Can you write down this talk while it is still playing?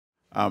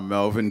I'm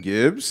Melvin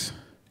Gibbs.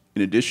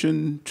 In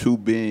addition to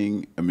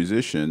being a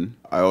musician,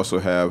 I also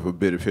have a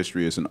bit of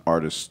history as an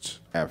artist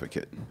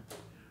advocate.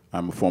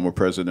 I'm a former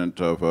president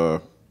of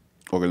an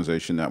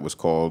organization that was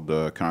called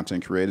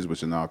Content Creators,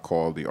 which is now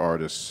called the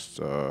Artists.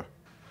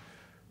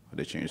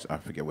 They changed. I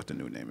forget what the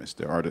new name is.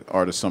 The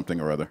artist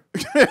something or other.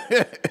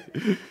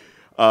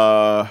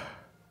 uh,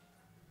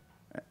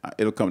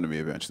 it'll come to me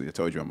eventually. I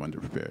told you I'm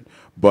underprepared.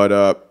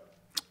 But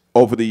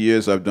over the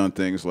years, I've done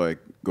things like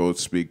go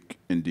speak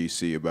in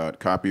D.C. about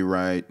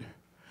copyright.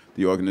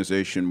 The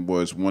organization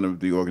was one of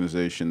the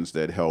organizations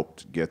that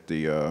helped get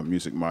the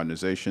Music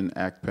Modernization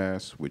Act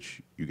passed,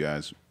 which you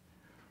guys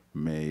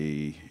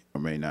may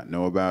or may not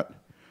know about.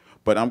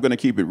 But I'm going to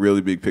keep it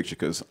really big picture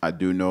because I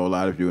do know a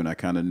lot of you, and I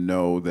kind of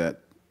know that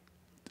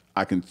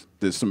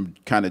there's some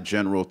kind of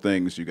general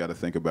things you got to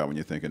think about when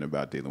you're thinking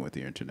about dealing with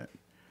the internet.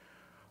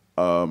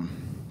 One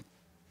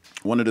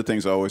of the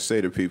things I always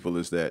say to people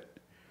is that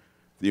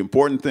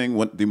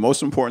the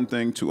most important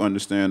thing to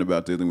understand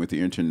about dealing with the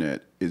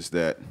internet is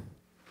that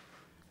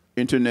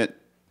internet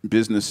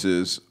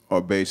businesses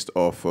are based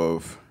off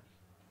of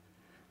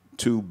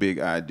two big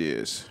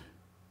ideas: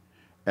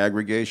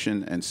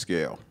 aggregation and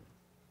scale.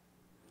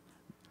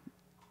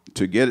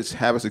 To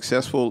have a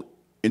successful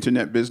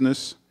internet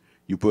business,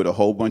 you put a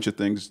whole bunch of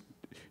things.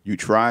 You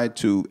try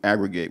to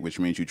aggregate, which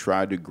means you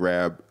try to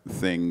grab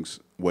things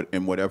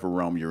in whatever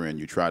realm you're in.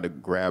 You try to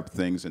grab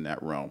things in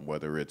that realm,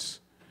 whether it's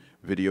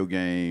video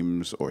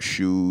games or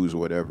shoes or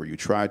whatever. You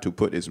try to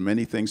put as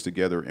many things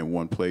together in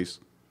one place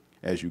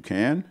as you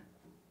can.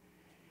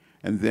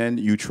 And then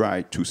you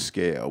try to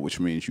scale,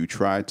 which means you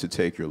try to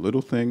take your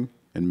little thing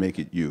and make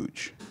it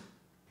huge.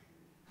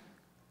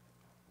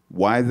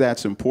 Why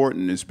that's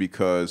important is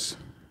because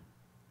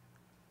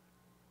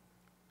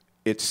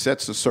it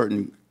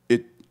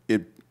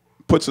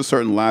puts a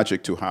certain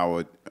logic to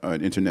how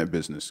an internet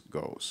business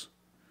goes,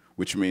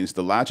 which means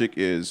the logic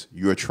is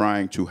you're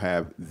trying to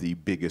have the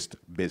biggest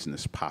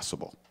business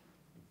possible.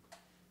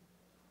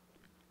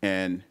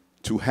 And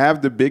to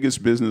have the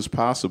biggest business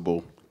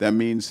possible, that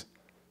means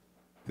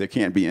there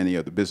can't be any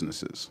other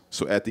businesses.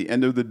 So at the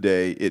end of the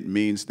day, it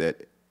means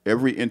that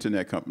every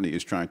internet company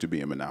is trying to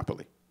be a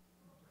monopoly.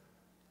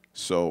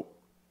 So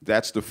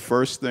that's the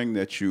first thing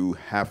that you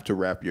have to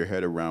wrap your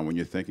head around when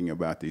you're thinking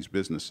about these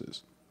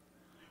businesses,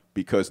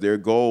 because their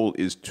goal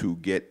is to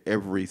get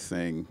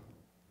everything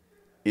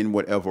in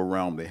whatever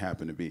realm they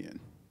happen to be in.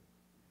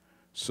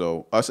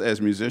 So us as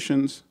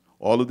musicians,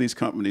 all of these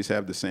companies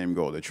have the same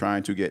goal. They're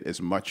trying to get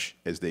as much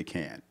as they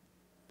can.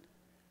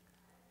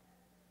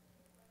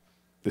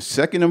 The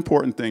second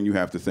important thing you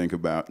have to think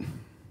about when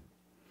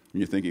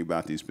you're thinking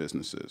about these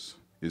businesses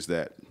is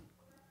that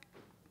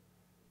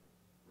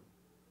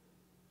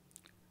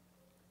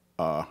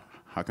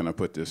how can I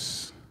put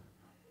this?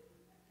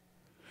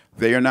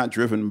 They are not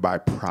driven by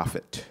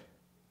profit.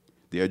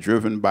 They are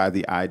driven by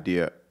the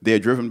idea. They are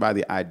driven by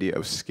the idea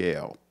of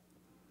scale.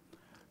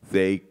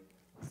 They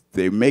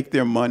make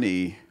their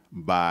money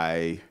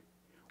by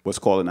what's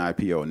called an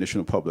IPO,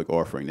 initial public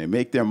offering. They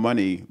make their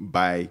money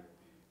by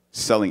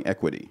selling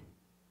equity.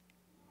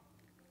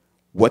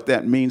 What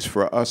that means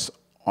for us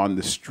on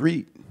the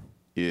street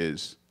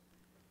is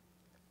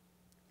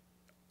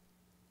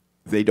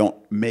they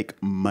don't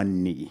make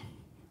money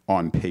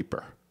on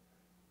paper.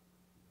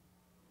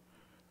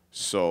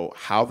 So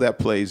how that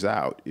plays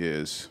out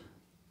is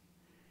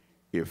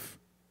if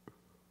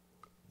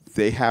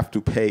they have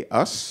to pay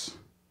us,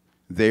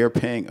 they're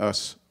paying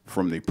us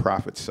from the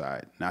profit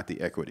side, not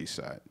the equity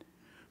side.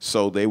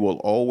 So they will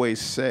always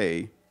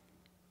say,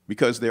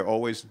 because they're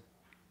always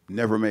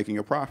never making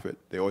a profit,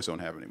 they always don't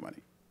have any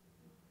money.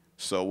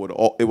 So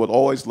it would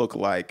always look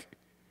like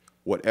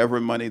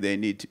whatever money they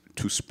need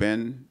to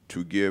spend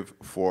to give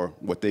for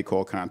what they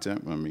call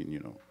content, I mean, you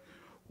know,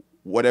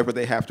 whatever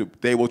they have to,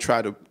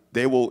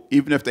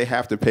 even if they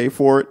have to pay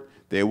for it,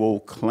 they will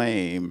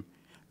claim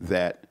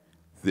that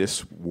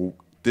this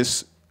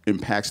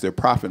impacts their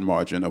profit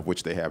margin, of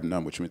which they have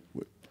none, which,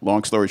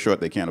 long story short,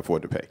 they can't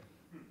afford to pay.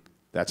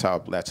 That's how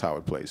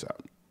it plays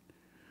out.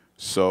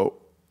 So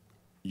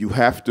you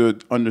have to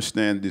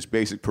understand these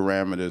basic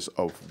parameters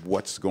of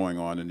what's going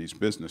on in these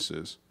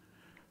businesses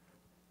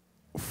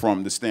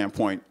from the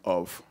standpoint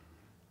of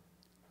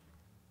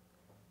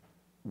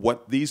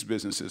what these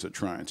businesses are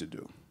trying to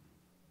do.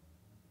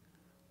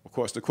 Of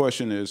course, the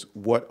question is,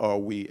 what are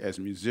we as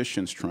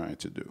musicians trying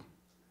to do?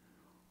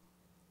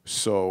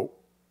 So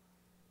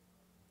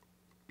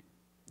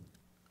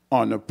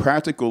on a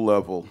practical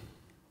level,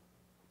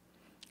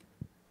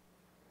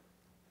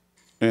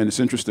 and it's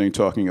interesting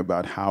talking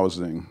about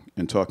housing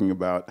and talking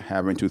about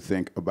having to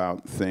think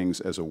about things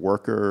as a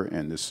worker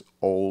and this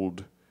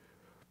old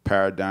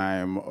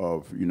paradigm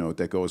of, you know,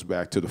 that goes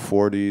back to the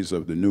 40s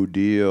of the New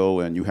Deal,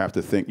 and you have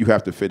to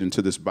fit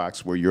into this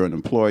box where you're an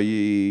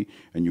employee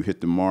and you hit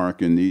the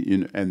mark, and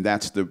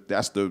that's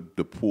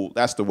the pool,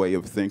 that's the way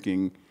of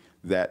thinking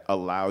that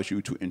allows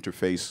you to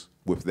interface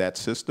with that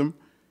system.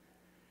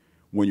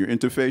 When you're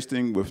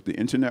interfacing with the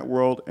internet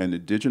world and the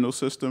digital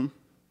system,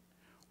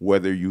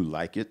 whether you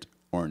like it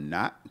or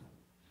not,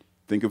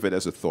 think of it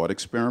as a thought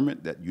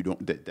experiment that you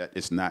don't, that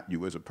it's not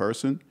you as a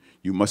person.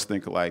 You must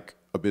think like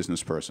a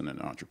business person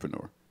and an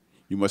entrepreneur.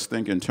 You must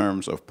think in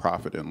terms of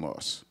profit and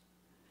loss.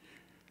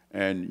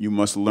 And you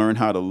must learn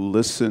how to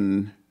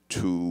listen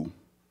to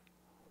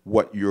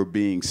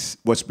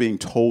what's being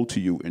told to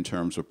you in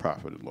terms of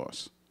profit and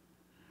loss.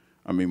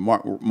 I mean,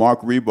 Mark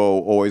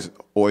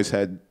Ribot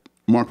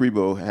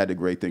had a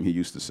great thing he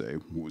used to say.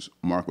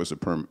 Mark was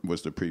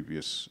the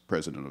previous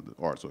president of the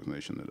arts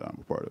organization that I'm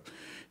a part of.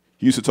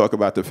 He used to talk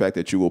about the fact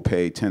that you will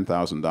pay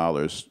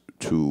 $10,000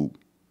 to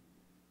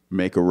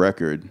make a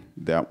record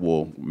that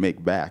will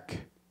make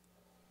back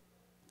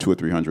 $200 or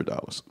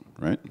 $300,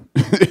 right?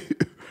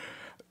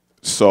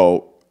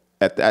 So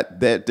at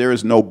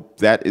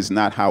that is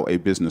not how a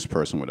business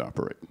person would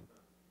operate.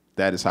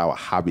 That is how a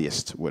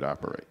hobbyist would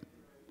operate.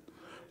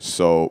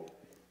 So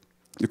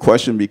the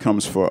question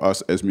becomes for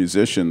us as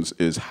musicians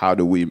is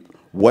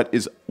what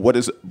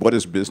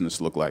does business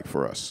look like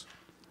for us?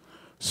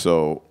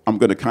 So I'm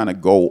going to kind of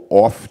go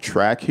off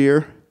track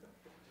here.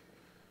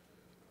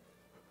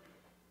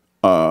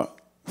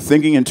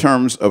 Thinking in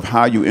terms of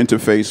how you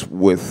interface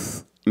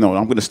with, no,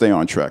 I'm going to stay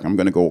on track. I'm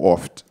going to go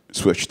off,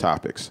 switch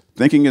topics.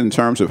 Thinking in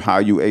terms of how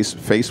you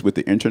face with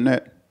the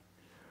internet,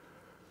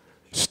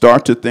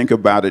 start to think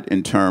about it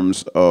in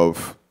terms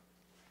of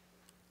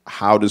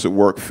how does it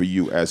work for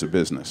you as a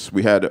business.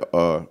 We had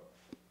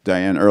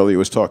Diane earlier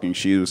was talking,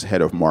 she was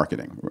head of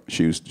marketing.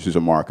 She's a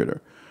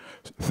marketer.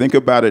 Think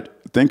about it,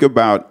 think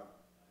about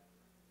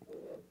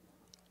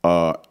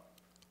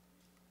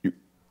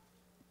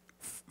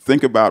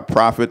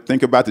profit,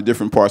 think about the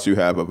different parts you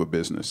have of a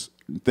business.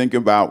 Think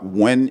about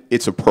when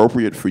it's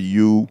appropriate for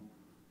you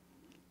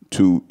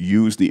to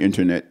use the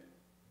internet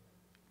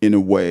in a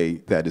way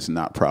that is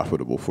not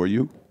profitable for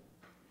you.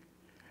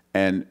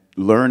 And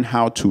learn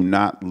how to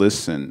not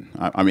listen.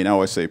 I mean, I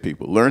always say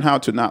people, learn how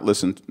to not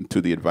listen to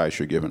the advice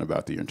you're given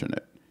about the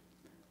internet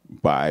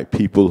by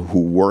people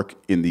who work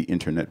in the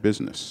internet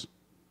business,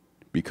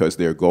 because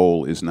their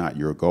goal is not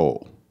your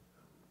goal.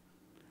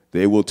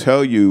 They will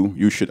tell you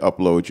you should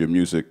upload your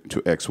music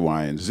to X,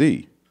 Y, and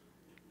Z,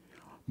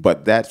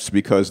 but that's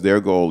because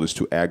their goal is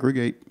to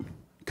aggregate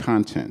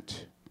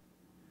content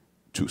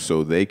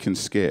so they can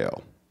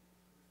scale.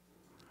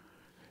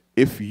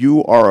 If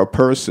you are a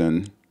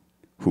person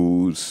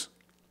who's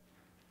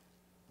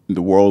in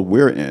the world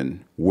we're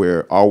in,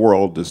 where our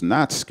world does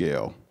not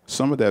scale,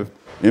 some of that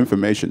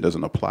information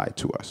doesn't apply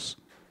to us.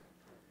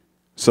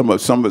 Some of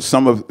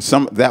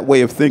that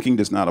way of thinking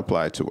does not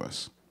apply to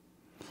us.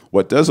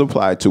 What does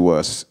apply to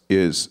us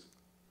is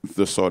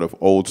the sort of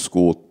old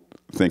school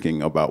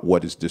thinking about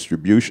what is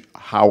distribution,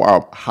 how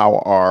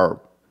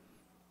our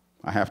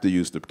I have to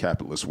use the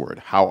capitalist word,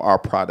 how our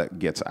product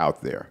gets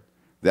out there.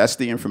 That's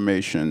the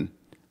information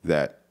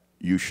that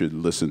you should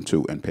listen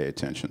to and pay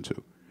attention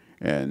to.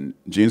 And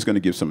Gene's going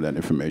to give some of that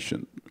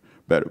information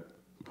better.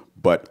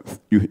 But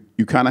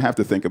you kind of have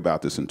to think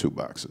about this in two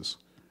boxes,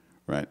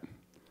 right?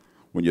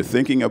 When you're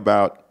thinking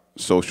about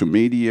social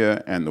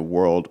media and the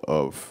world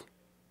of,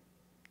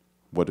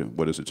 what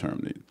is the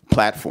term?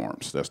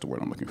 Platforms, that's the word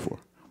I'm looking for.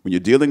 When you're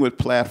dealing with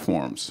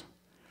platforms,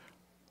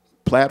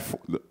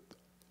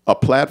 a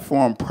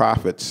platform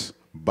profits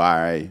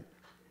by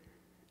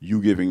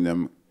you giving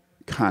them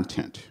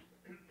content.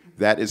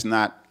 That is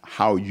not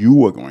how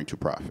you are going to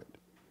profit.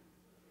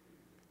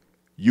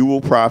 You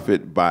will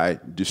profit by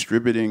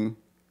distributing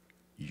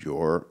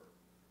your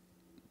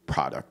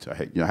product. I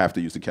have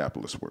to use the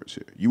capitalist words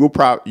here. You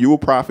will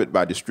profit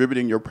by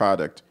distributing your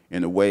product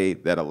in a way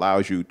that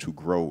allows you to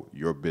grow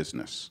your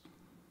business.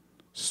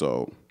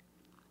 So,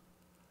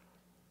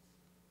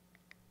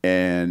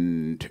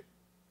 and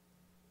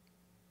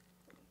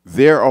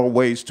there are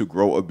ways to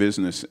grow a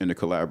business in a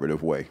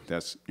collaborative way.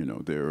 That's,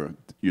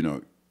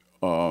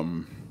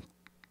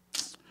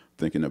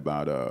 thinking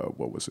about,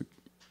 what was it?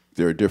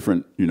 There are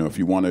different, if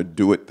you want to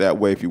do it that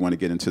way, if you want to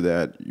get into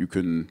that, you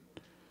can,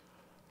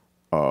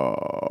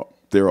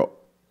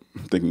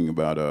 thinking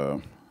about,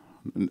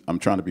 I'm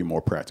trying to be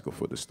more practical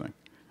for this thing.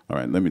 All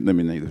right, let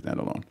me leave that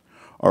alone.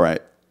 All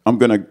right, I'm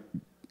gonna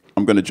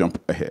jump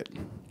ahead.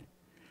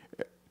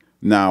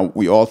 Now,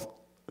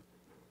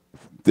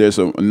 there's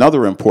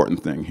another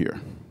important thing here.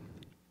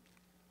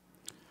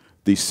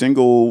 The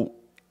single,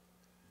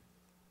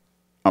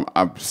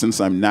 since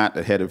I'm not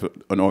the head of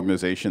an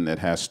organization that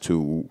has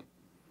to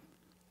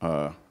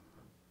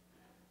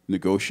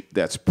negotiate,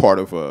 that's part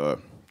of a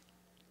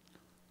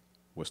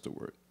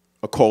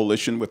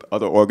coalition with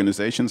other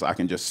organizations, I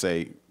can just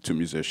say to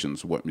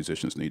musicians what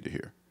musicians need to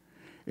hear.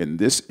 In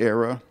this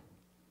era,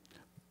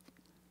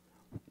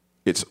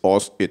 it's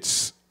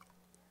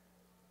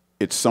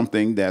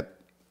something that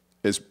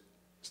is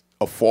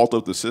a fault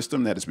of the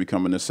system that has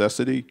become a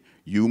necessity.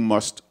 You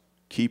must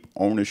keep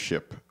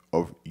ownership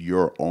of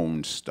your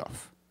own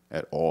stuff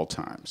at all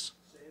times.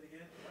 Say it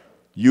again.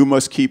 You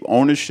must keep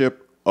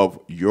ownership of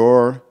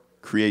your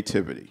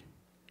creativity.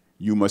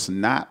 You must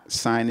not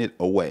sign it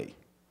away.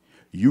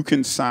 You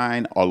can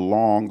sign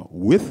along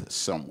with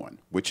someone,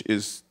 which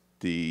is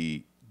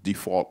the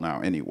default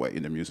now anyway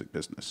in the music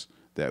business,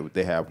 that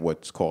they have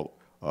what's called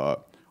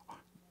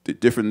the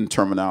different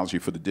terminology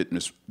for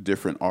the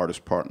different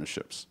artist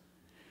partnerships.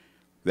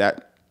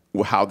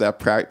 How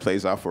that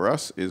plays out for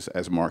us is,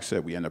 as Mark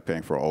said, we end up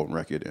paying for our own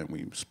record, and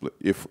we split.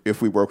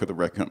 If we work with a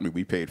record company,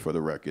 we paid for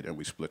the record, and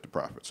we split the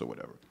profits or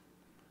whatever.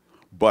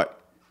 But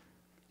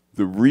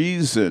the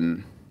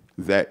reason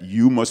that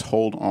you must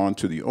hold on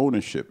to the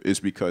ownership is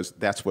because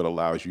that's what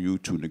allows you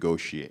to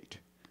negotiate.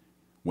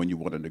 When you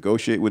want to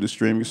negotiate with a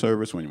streaming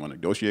service, when you want to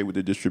negotiate with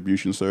a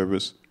distribution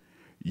service,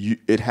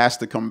 it has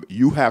to come.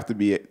 You have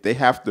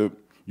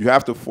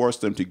to force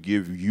them to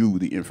give you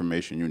the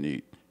information you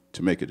need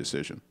to make a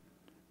decision.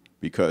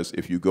 Because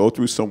if you go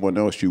through someone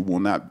else, you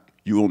won't have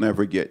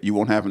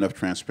enough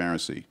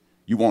transparency.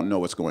 You won't know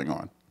what's going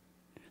on.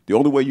 The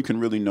only way you can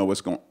really know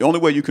the only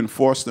way you can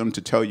force them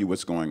to tell you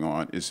what's going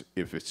on is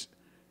if it's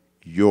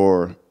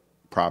your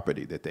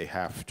property that they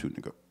have to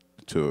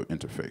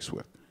interface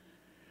with.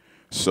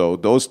 So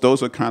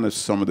those are kind of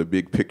some of the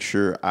big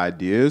picture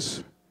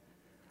ideas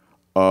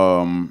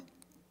in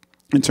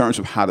terms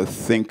of how to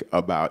think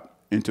about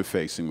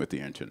interfacing with the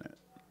internet.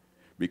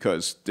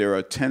 Because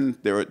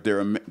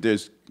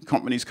there's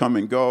companies come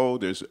and go.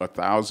 There's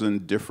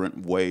 1,000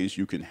 different ways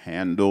you can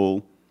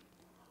handle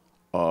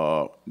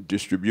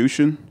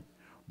distribution,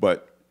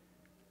 but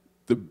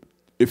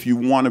if you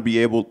want to be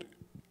able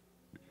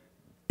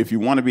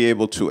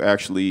to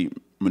actually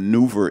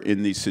maneuver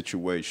in these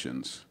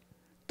situations,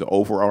 the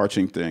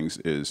overarching things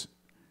is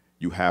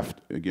you have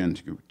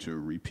to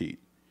repeat.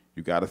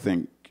 You got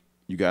to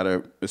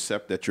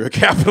accept that you're a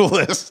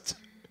capitalist.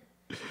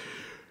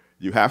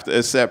 You have to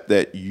accept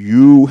that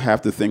you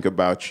have to think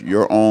about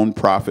your own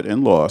profit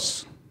and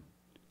loss.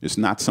 It's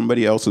not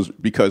somebody else's,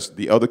 because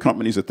the other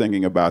companies are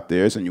thinking about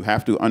theirs, and you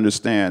have to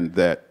understand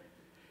that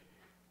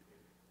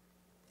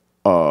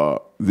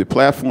the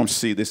platforms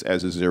see this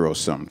as a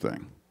zero-sum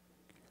thing.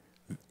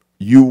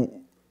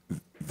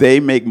 They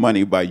make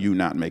money by you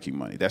not making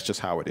money. That's just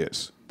how it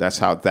is.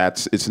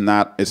 It's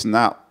not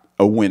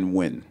a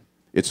win-win.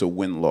 It's a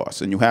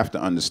win-loss, and you have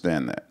to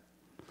understand that.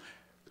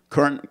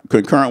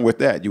 Concurrent with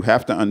that, you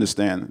have to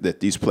understand that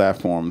these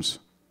platforms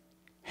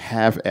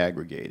have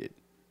aggregated.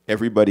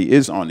 Everybody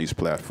is on these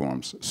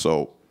platforms,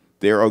 so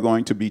there are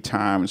going to be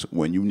times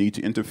when you need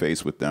to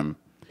interface with them,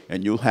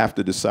 and you'll have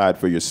to decide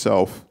for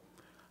yourself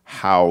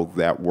how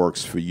that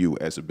works for you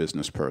as a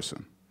business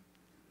person.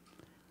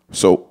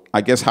 So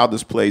I guess how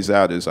this plays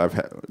out is,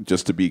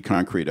 just to be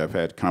concrete, I've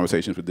had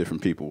conversations with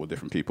different people where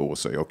different people will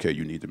say, okay,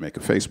 you need to make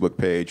a Facebook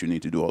page, you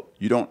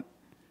don't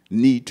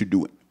need to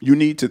do it.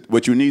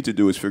 What you need to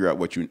do is figure out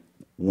what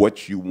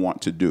you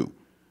want to do.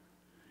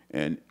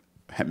 And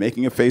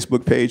making a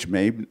Facebook page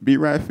may be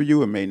right for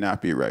you, it may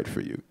not be right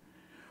for you.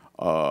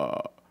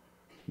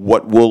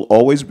 What will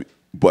always be,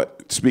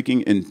 but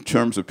speaking in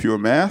terms of pure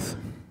math,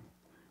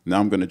 now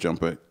I'm going to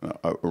jump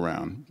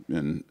around,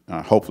 and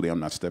hopefully I'm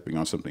not stepping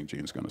on something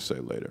Gene's going to say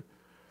later.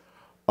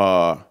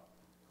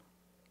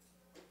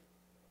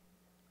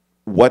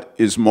 What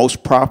is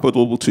most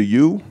profitable to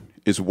you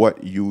is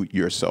what you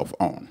yourself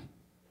own.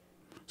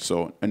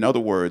 So, in other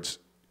words,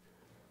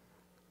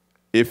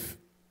 if,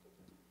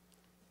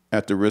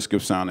 at the risk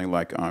of sounding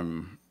like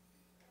I'm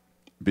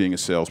being a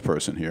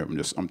salesperson here,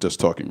 I'm just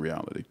talking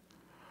reality.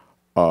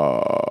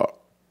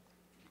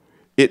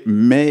 It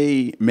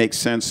may make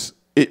sense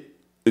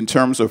in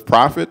terms of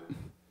profit.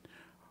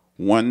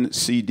 One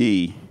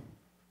CD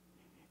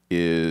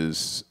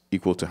is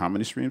equal to how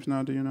many streams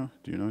now? Do you know?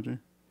 Do you know, Jay?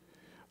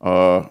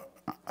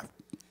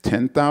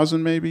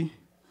 10,000 maybe.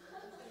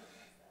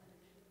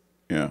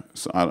 Yeah,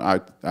 so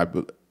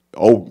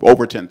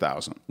over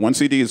 10,000. One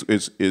CD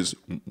is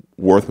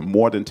worth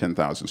more than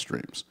 10,000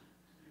 streams.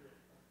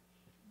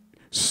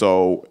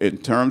 So in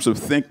terms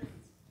of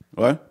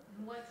what?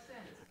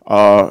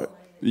 How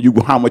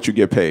much you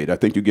get paid? I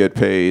think you get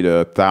paid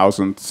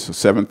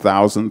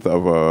 7,000th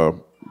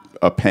of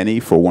a penny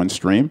for one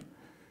stream.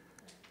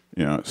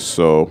 Yeah.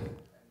 So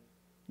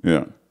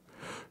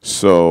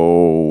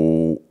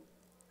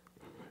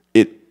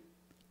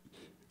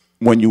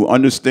when you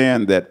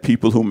understand that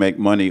people who make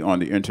money on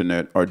the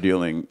internet are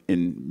dealing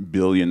in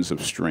billions of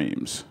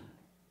streams,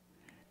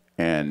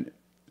 and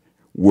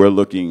we're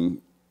looking,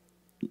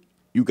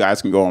 you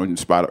guys can go on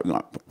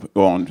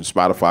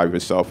Spotify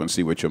yourself and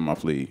see what your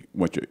monthly,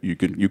 you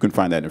can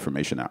find that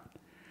information out.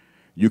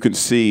 You can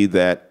see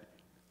that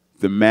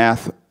the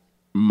math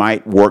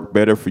might work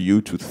better for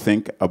you to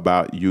think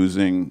about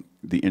using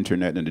the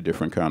internet in a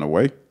different kind of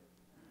way.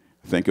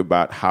 Think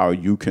about how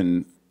you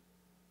can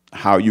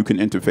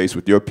interface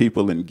with your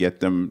people and get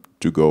them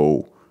to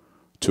go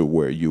to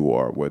where you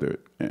are.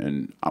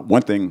 And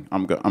one thing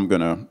I'm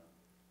gonna,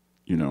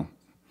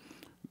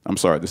 I'm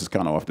sorry, this is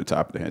kind of off the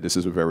top of the head. This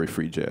is a very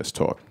free jazz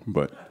talk,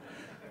 but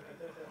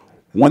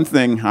one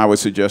thing I would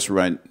suggest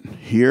right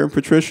here,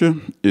 Patricia,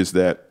 is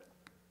that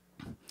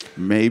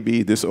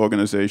maybe this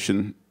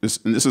organization,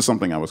 and this is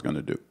something I was going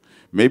to do,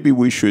 maybe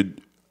we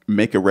should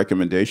make a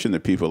recommendation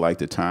that people like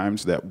the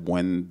Times that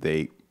when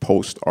they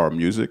post our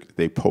music,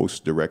 they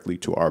post directly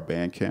to our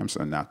Bandcamps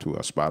and not to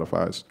our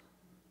Spotify's.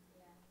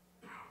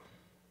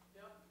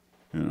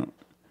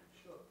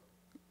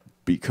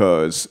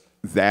 because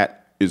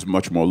that is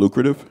much more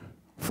lucrative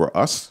for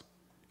us,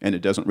 and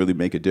it doesn't really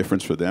make a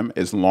difference for them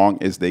as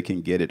long as they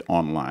can get it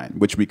online,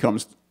 which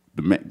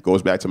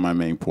goes back to my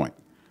main point.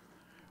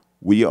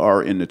 We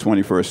are in the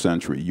 21st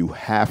century. You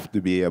have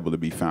to be able to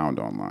be found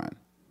online.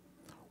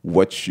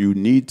 What you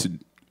need to,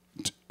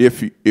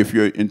 if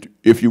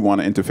you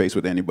want to interface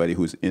with anybody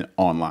who's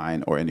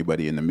online or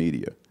anybody in the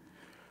media,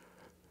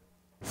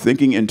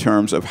 thinking in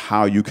terms of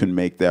how you can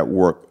make that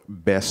work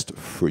best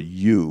for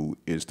you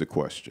is the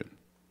question.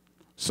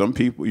 Some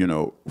people, you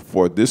know,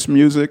 for this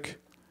music,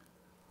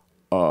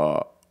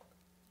 the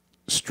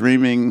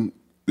streaming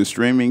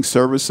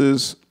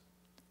services,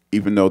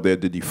 even though they're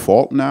the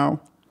default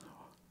now,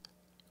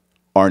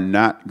 are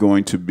not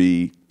going to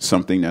be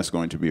something that's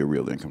going to be a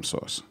real income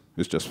source.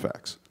 It's just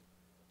facts.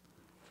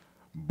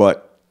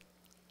 But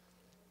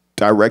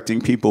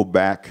directing people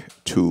back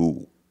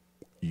to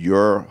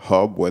your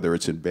hub, whether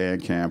it's in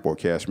Bandcamp or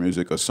Cash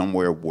Music or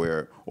somewhere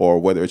or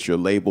whether it's your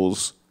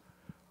label's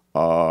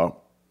hub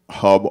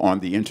on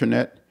the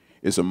internet,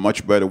 is a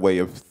much better way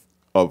of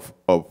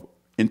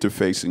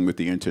interfacing with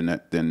the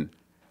internet than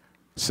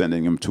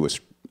sending them to a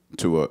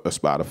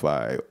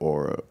Spotify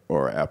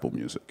or Apple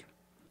Music.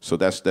 So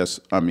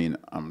I mean,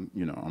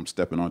 I'm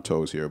stepping on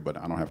toes here, but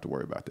I don't have to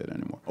worry about that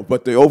anymore.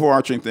 But the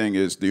overarching thing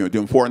is, the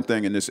important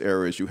thing in this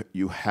area is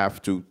you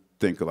have to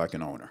think like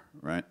an owner,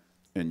 right?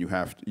 And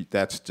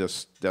that's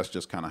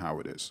just kind of how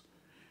it is.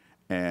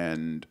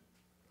 And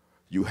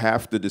you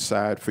have to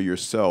decide for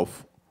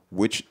yourself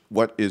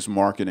what is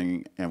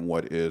marketing and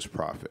what is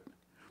profit.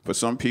 For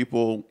some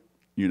people,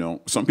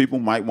 some people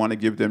might want to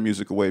give their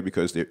music away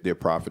because they're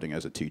profiting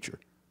as a teacher,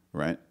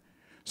 right?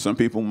 Some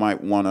people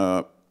might want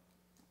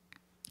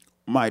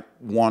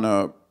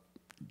to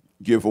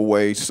give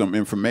away some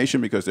information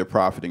because they're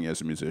profiting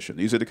as a musician.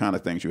 These are the kind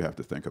of things you have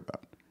to think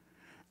about.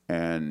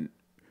 And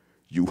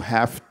you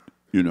have,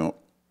 the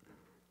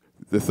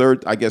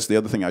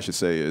other thing I should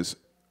say is,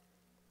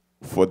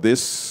 for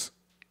this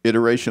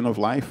iteration of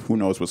life, who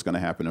knows what's going to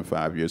happen in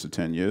 5 years or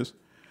 10 years,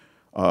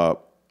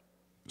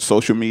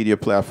 social media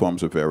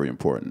platforms are very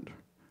important.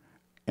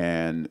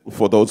 And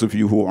for those of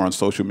you who are on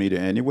social media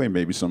anyway,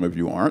 maybe some of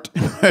you aren't,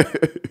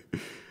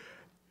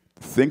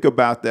 think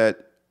about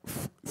that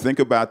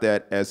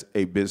as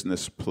a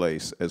business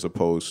place, as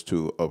opposed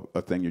to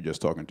a thing you're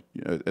just talking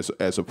to,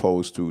 as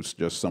opposed to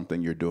just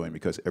something you're doing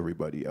because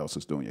everybody else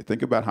is doing it.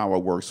 Think about how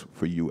it works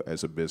for you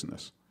as a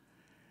business.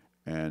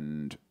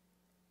 And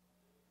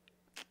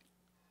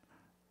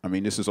I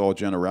mean, this is all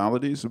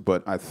generalities,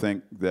 but I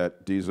think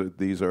that these are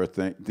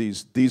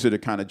the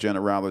kind of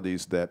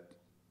generalities that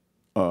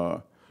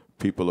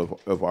people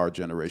of our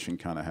generation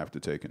kind of have to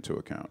take into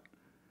account.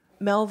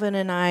 Melvin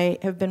and I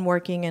have been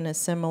working in a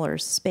similar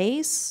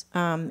space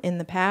in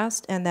the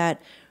past, and that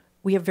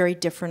we have very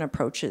different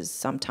approaches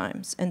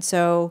sometimes. And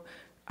so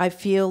I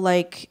feel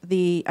like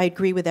I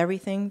agree with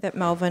everything that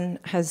Melvin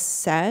has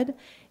said,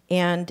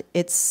 and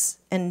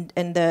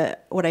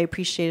what I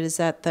appreciate is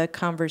that the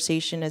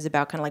conversation is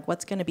about kind of like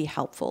what's going to be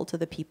helpful to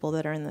the people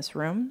that are in this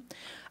room.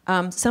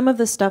 Some of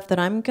the stuff that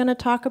I'm going to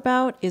talk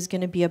about is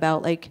going to be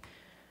about like,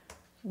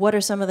 what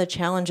are some of the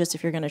challenges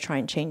if you're going to try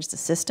and change the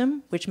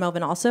system, which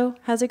Melvin also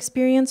has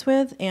experience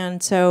with.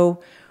 And so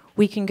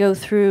we can go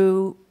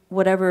through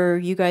whatever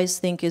you guys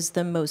think is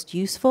the most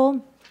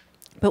useful.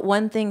 But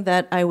one thing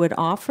that I would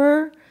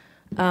offer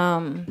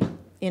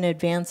in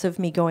advance of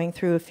me going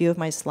through a few of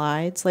my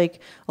slides, like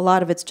a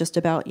lot of it's just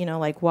about,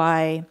 like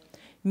why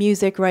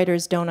music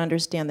writers don't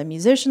understand the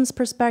musician's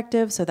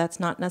perspective. So that's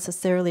not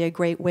necessarily a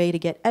great way to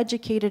get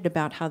educated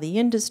about how the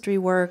industry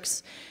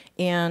works.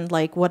 And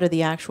like, what are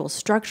the actual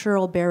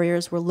structural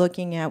barriers we're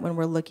looking at when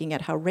we're looking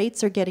at how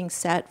rates are getting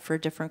set for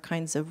different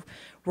kinds of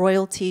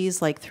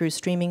royalties, like through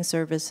streaming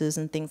services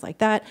and things like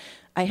that.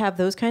 I have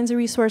those kinds of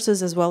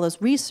resources, as well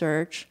as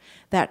research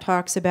that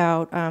talks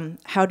about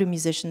how do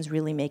musicians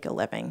really make a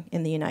living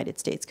in the United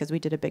States, because we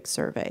did a big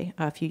survey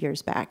a few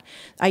years back.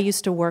 I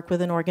used to work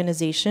with an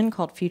organization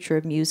called Future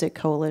of Music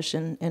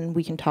Coalition, and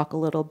we can talk a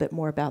little bit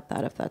more about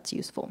that if that's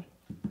useful.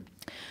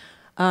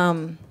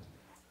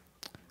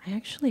 I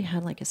actually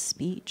had like a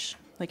speech.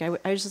 Like I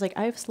was just like,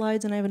 I have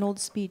slides and I have an old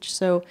speech,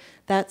 so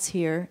that's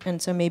here,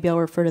 and so maybe I'll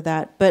refer to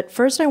that. But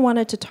first I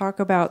wanted to talk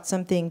about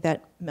something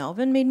that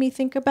Melvin made me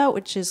think about,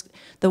 which is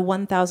the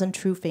 1,000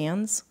 True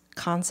Fans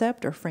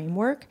concept or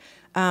framework,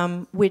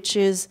 which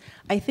is,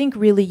 I think,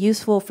 really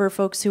useful for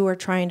folks who are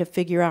trying to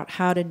figure out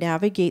how to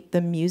navigate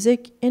the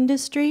music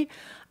industry,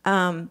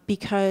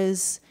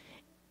 because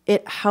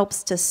it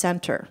helps to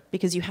center,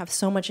 because you have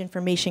so much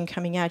information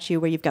coming at you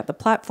where you've got the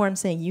platform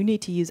saying you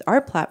need to use our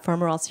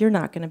platform or else you're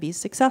not going to be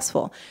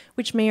successful,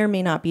 which may or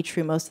may not be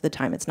true. Most of the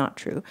time it's not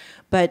true.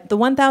 But the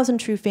 1,000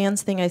 True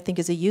Fans thing, I think,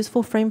 is a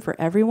useful frame for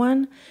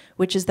everyone,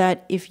 which is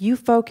that if you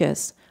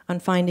focus on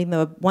finding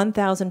the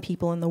 1,000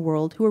 people in the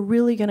world who are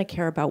really going to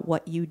care about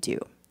what you do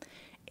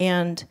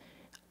and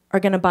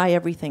are going to buy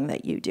everything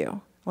that you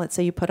do. Let's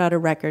say you put out a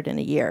record in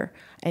a year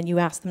and you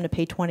ask them to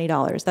pay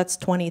 $20. That's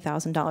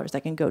 $20,000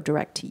 that can go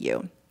direct to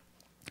you.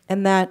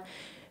 And that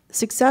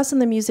success in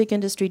the music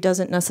industry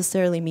doesn't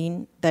necessarily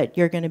mean that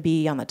you're going to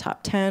be on the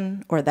top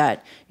 10 or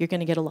that you're going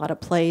to get a lot of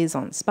plays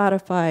on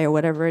Spotify or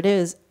whatever it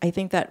is. I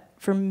think that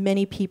for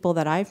many people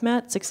that I've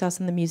met, success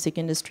in the music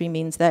industry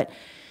means that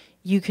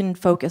you can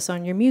focus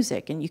on your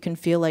music and you can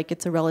feel like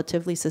it's a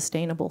relatively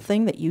sustainable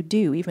thing that you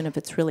do, even if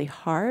it's really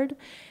hard,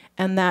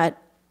 and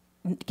that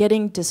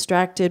getting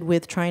distracted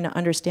with trying to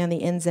understand the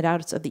ins and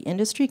outs of the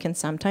industry can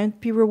sometimes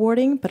be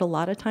rewarding, but a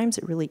lot of times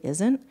it really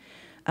isn't.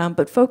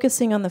 But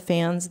focusing on the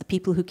fans, the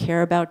people who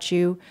care about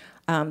you,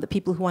 the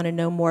people who want to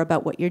know more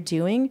about what you're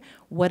doing,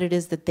 what it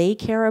is that they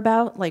care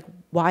about, like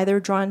why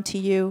they're drawn to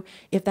you,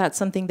 if that's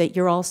something that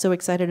you're also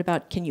excited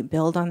about, can you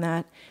build on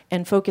that?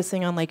 And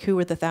focusing on like who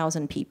are the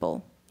 1,000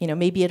 people. You know,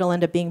 maybe it'll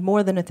end up being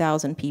more than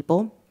 1,000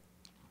 people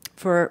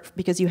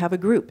because you have a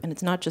group and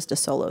it's not just a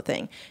solo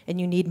thing and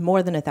you need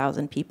more than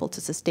 1,000 people to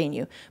sustain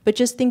you. But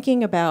just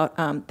thinking about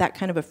that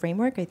kind of a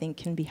framework I think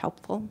can be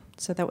helpful.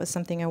 So that was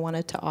something I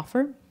wanted to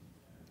offer.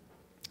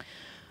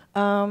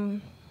 Let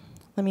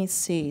me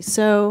see.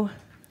 So,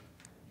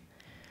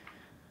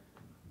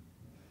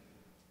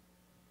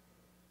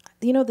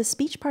 you know, the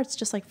speech part's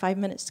just like 5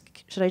 minutes.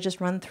 Should I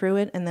just run through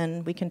it and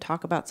then we can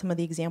talk about some of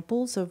the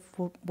examples of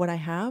what I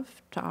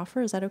have to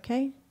offer? Is that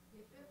okay?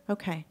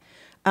 Okay.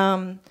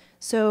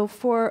 So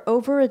for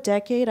over a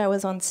decade, I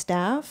was on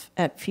staff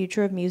at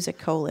Future of Music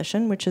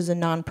Coalition, which is a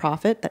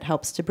nonprofit that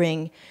helps to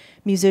bring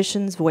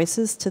musicians'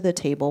 voices to the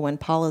table when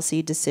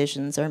policy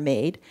decisions are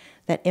made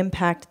that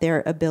impact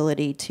their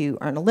ability to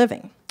earn a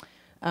living.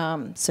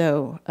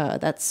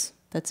 That's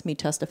me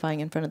testifying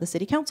in front of the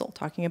city council,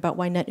 talking about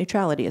why net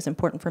neutrality is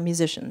important for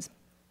musicians.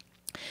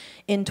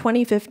 In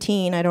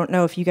 2015, I don't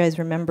know if you guys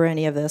remember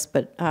any of this,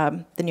 but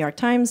the New York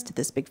Times did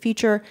this big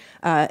feature.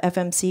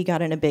 FMC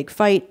got in a big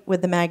fight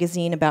with the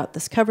magazine about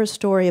this cover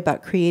story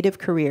about creative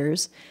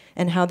careers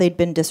and how they'd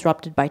been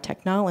disrupted by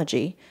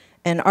technology.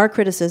 And our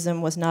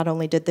criticism was not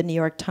only did the New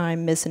York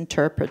Times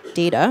misinterpret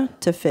data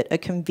to fit a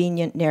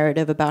convenient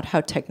narrative about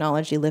how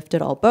technology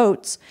lifted all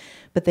boats,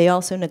 but they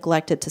also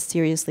neglected to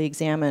seriously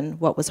examine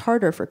what was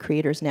harder for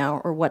creators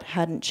now or what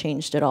hadn't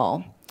changed at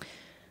all.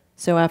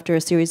 So after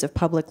a series of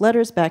public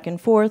letters back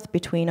and forth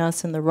between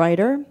us and the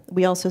writer,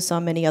 we also saw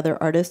many other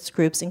artists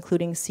groups,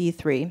 including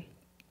C3,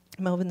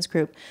 Melvin's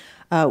group,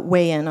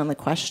 weigh in on the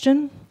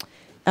question.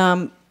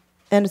 And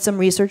some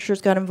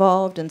researchers got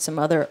involved and some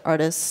other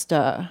artist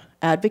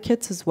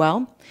advocates as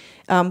well.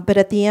 But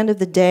at the end of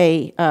the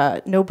day,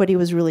 nobody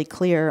was really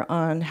clear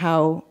on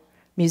how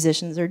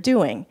musicians are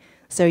doing.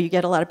 So you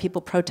get a lot of people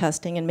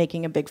protesting and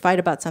making a big fight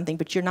about something,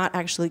 but you're not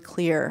actually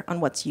clear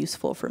on what's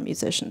useful for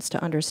musicians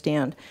to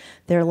understand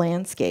their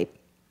landscape.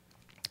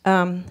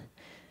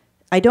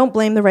 I don't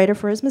blame the writer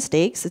for his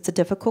mistakes. It's a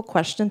difficult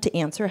question to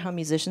answer how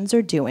musicians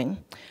are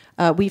doing.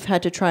 We've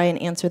had to try and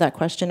answer that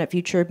question at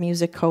Future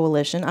Music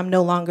Coalition. I'm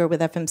no longer with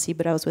FMC,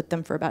 but I was with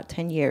them for about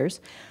 10 years,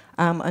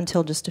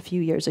 until just a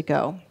few years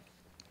ago.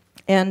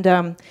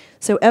 And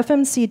so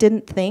FMC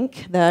didn't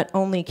think that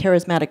only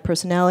charismatic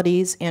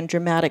personalities and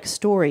dramatic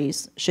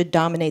stories should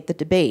dominate the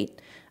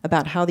debate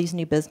about how these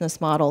new business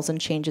models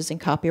and changes in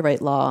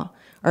copyright law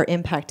are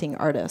impacting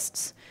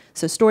artists.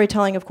 So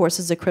storytelling, of course,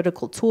 is a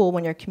critical tool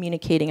when you're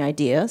communicating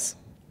ideas,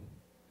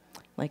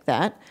 like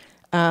that.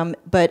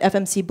 But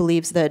FMC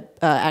believes that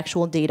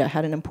actual data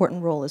had an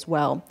important role as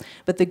well.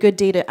 But the good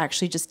data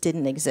actually just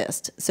didn't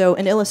exist. So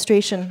an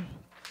illustration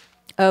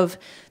of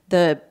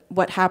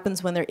what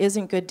happens when there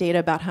isn't good data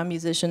about how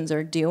musicians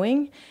are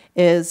doing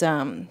is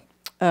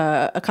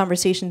a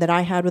conversation that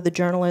I had with a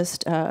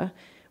journalist,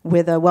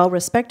 with a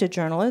well-respected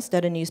journalist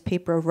at a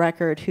newspaper of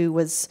record who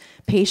was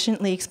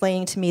patiently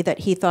explaining to me that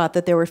he thought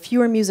that there were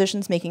fewer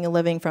musicians making a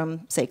living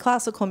from, say,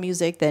 classical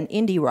music than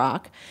indie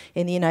rock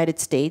in the United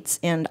States.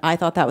 And I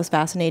thought that was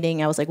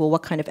fascinating. I was like, well,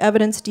 what kind of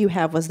evidence do you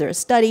have? Was there a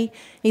study?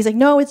 And he's like,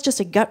 no, it's just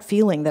a gut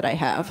feeling that I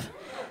have.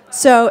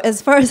 So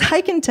as far as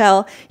I can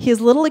tell, he has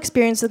little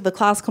experience with the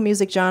classical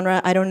music genre.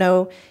 I don't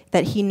know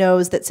that he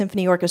knows that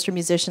symphony orchestra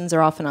musicians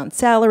are often on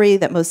salary,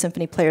 that most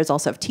symphony players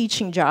also have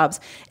teaching jobs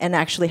and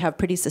actually have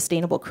pretty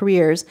sustainable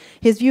careers.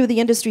 His view of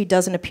the industry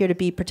doesn't appear to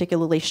be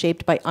particularly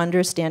shaped by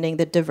understanding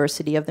the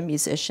diversity of the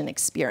musician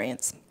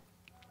experience.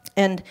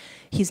 And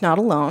he's not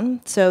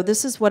alone. So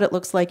this is what it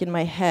looks like in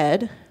my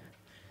head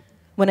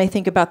when I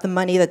think about the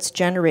money that's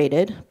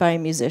generated by a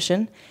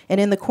musician. And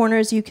in the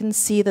corners, you can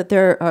see that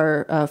there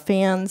are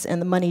fans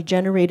and the money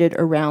generated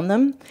around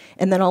them,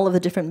 and then all of the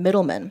different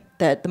middlemen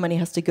that the money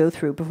has to go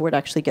through before it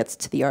actually gets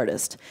to the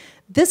artist.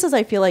 This is,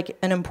 I feel like,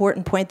 an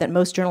important point that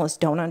most journalists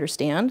don't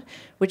understand,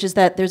 which is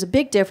that there's a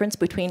big difference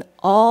between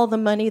all the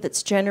money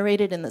that's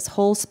generated in this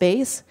whole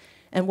space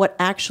and what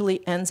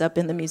actually ends up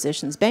in the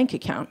musician's bank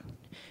account.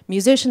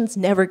 Musicians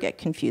never get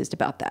confused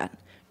about that.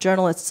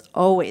 Journalists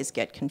always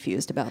get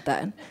confused about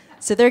that.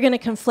 So they're going to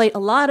conflate a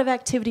lot of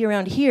activity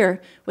around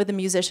here with a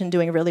musician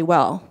doing really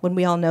well, when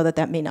we all know that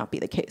that may not be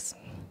the case.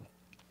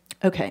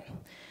 Okay,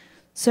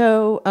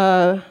 so,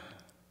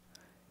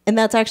 and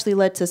that's actually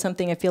led to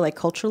something I feel like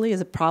culturally is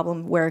a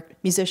problem where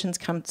musicians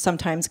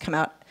sometimes come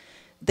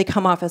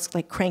off as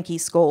like cranky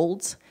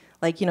scolds.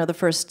 Like, you know, the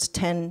first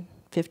 10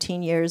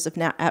 15 years of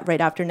right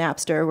after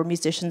Napster, where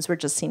musicians were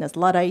just seen as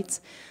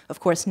Luddites. Of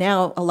course,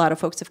 now a lot of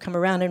folks have come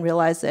around and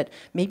realized that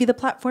maybe the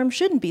platform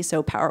shouldn't be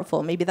so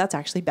powerful. Maybe that's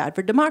actually bad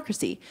for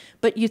democracy.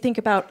 But you think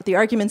about the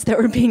arguments that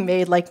were being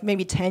made like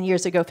maybe 10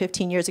 years ago,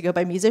 15 years ago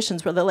by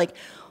musicians, where they're like,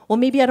 well,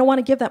 maybe I don't want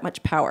to give that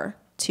much power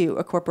to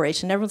a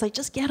corporation. Everyone's like,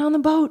 just get on the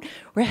boat.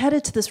 We're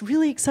headed to this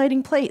really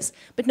exciting place.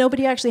 But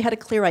nobody actually had a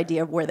clear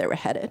idea of where they were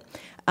headed.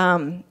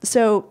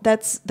 So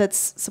that's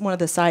one of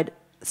the side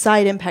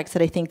impacts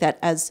that I think that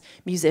as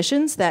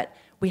musicians that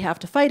we have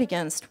to fight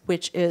against,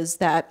 which is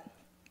that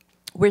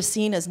we're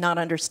seen as not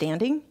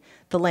understanding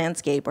the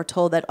landscape, or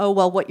told that, oh,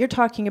 well, what you're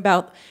talking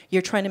about,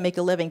 you're trying to make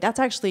a living, that's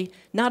actually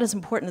not as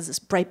important as this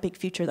bright big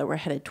future that we're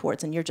headed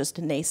towards, and you're just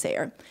a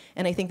naysayer.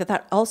 And I think that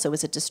that also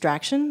is a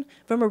distraction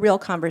from a real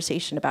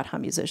conversation about how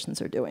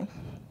musicians are doing.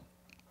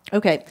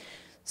 Okay,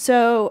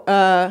 so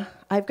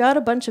I've got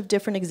a bunch of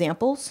different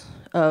examples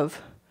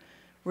of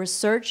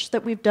research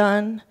that we've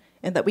done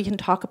and that we can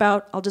talk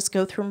about. I'll just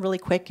go through them really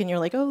quick, and you're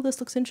like, oh, this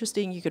looks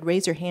interesting. You could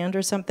raise your hand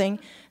or something, and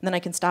then I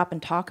can stop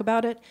and talk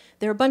about it.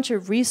 There are a bunch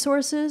of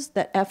resources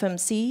that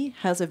FMC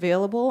has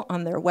available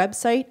on their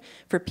website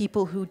for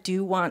people who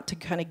do want to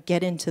kind of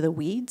get into the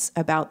weeds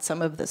about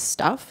some of this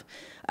stuff.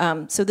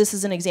 So this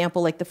is an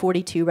example, like the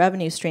 42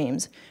 revenue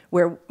streams,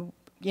 where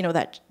you know,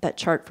 that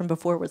chart from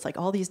before was like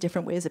all these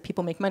different ways that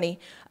people make money.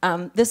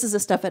 This is the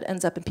stuff that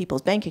ends up in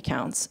people's bank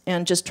accounts,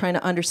 and just trying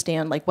to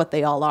understand like what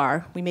they all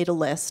are. We made a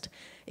list.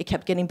 It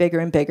kept getting bigger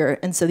and bigger,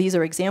 and so these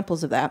are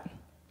examples of that.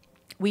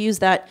 We use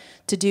that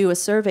to do a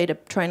survey to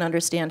try and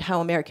understand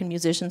how American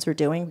musicians were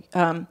doing,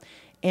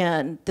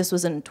 and this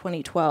was in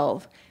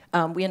 2012.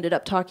 We ended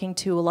up talking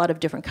to a lot of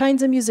different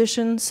kinds of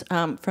musicians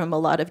from a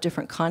lot of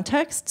different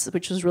contexts,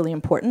 which was really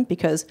important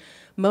because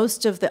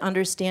most of the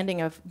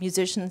understanding of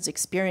musicians'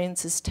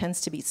 experiences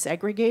tends to be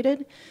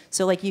segregated.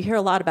 So like you hear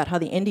a lot about how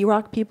the indie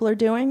rock people are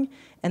doing,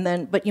 and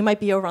then, but you might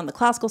be over on the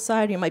classical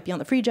side, you might be on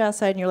the free jazz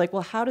side, and you're like,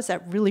 well, how does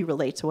that really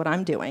relate to what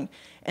I'm doing?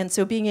 And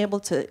so being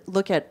able to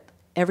look at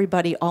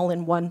everybody all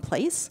in one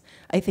place,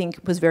 I think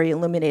was very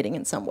illuminating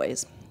in some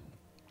ways.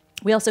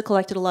 We also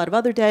collected a lot of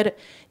other data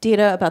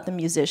about the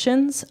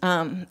musicians,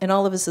 and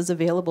all of this is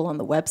available on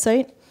the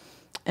website.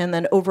 And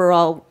then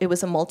overall, it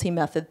was a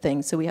multi-method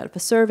thing. So we have a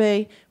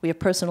survey, we have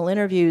personal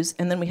interviews,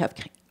 and then we have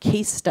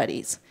case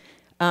studies.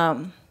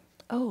 So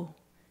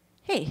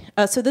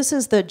this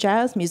is the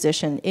jazz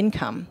musician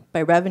income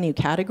by revenue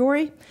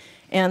category.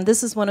 And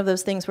this is one of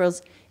those things where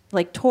it's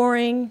like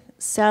touring,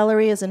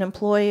 salary as an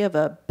employee of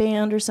a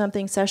band or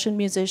something, session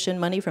musician,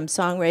 money from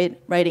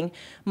songwriting,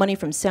 money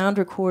from sound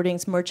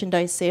recordings,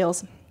 merchandise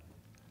sales.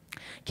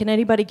 Can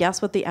anybody guess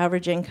what the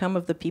average income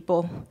of the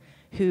people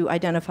who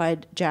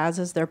identified jazz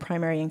as their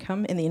primary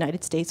income in the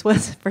United States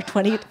was for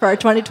our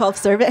 2012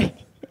 survey?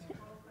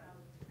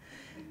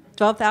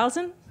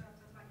 12,000?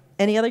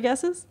 Any other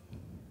guesses?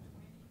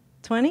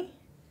 20?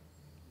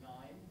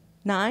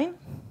 9?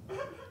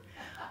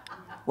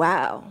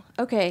 Wow.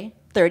 Okay.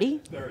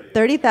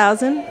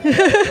 30,000.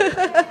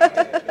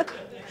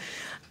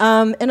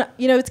 And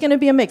you know, it's going to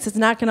be a mix. It's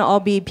not going to all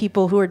be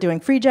people who are doing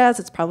free jazz.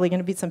 It's probably going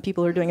to be some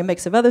people who are doing a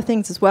mix of other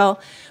things as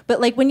well. But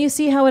like when you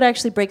see how it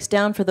actually breaks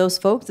down for those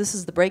folks, this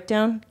is the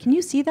breakdown. Can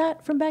you see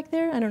that from back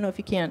there? I don't know if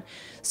you can.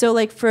 So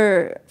like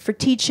for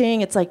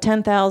teaching, it's like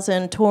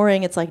 10,000.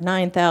 Touring, it's like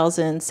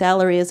 9,000.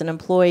 Salary as an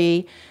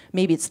employee,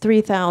 maybe it's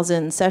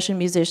 3,000. Session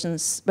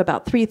musicians,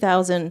 about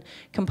 3,000.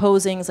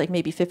 Composing is like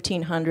maybe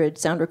 1,500.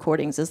 Sound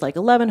recordings is like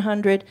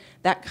 1,100.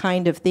 That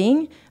kind of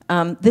thing.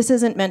 This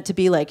isn't meant to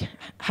be like,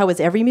 how is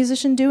every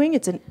musician doing?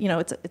 It's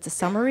a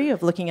summary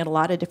of looking at a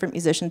lot of different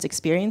musicians'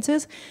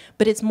 experiences,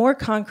 but it's more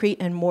concrete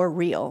and more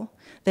real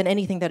than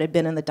anything that had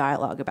been in the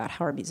dialogue about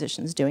how are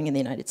musicians doing in the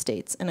United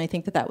States. And I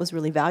think that that was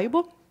really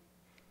valuable.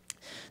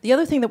 The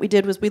other thing that we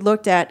did was we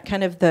looked at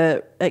kind of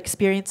the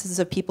experiences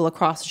of people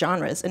across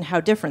genres and how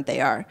different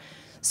they are.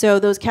 So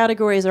those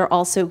categories are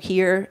also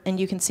here, and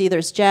you can see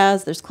there's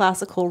jazz, there's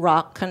classical,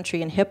 rock,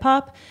 country, and hip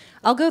hop.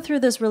 I'll go through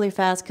this really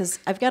fast because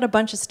I've got a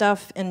bunch of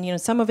stuff, and you know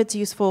some of it's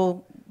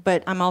useful,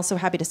 but I'm also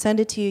happy to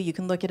send it to you. You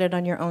can look at it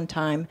on your own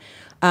time.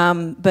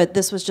 But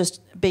this was just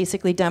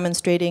basically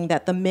demonstrating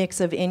that the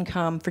mix of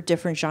income for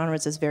different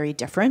genres is very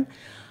different.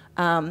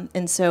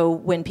 And so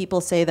when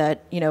people say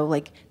that, you know,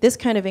 like this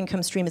kind of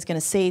income stream is going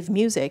to save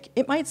music,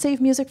 it might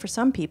save music for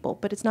some people,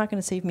 but it's not going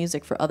to save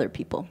music for other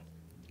people.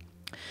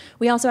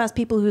 We also asked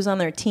people who's on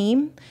their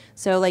team.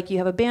 So like you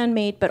have a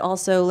bandmate, but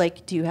also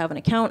like do you have an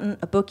accountant,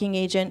 a booking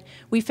agent?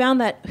 We found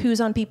that who's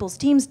on people's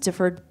teams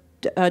differed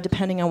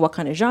depending on what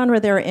kind of genre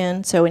they're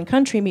in. So in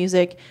country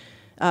music,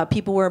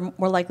 people were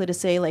more likely to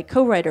say like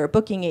co-writer,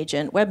 booking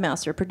agent,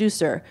 webmaster,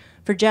 producer.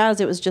 For jazz,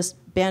 it was just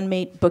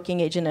bandmate, booking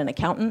agent, and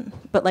accountant.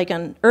 But like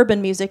on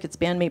urban music, it's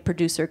bandmate,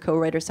 producer,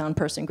 co-writer, sound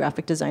person,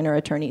 graphic designer,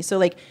 attorney. So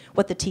like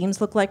what the teams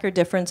look like are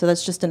different. So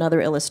that's just another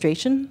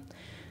illustration.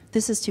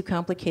 This is too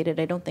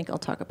complicated. I don't think I'll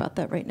talk about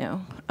that right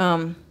now.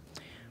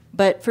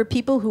 But for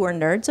people who are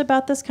nerds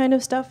about this kind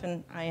of stuff,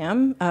 and I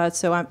am,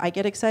 I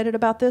get excited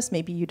about this,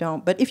 maybe you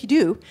don't, but if you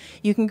do,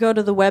 you can go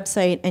to the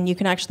website and you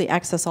can actually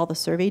access all the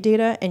survey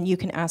data and you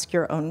can ask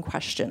your own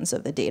questions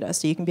of the data.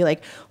 So you can be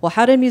like, well,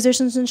 how did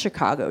musicians in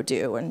Chicago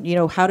do? And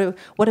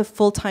what do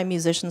full-time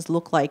musicians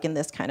look like in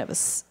this kind of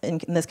in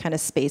this kind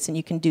of space? And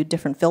you can do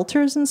different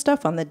filters and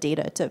stuff on the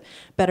data to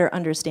better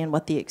understand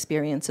what the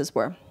experiences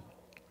were.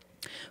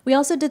 We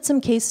also did some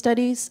case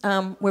studies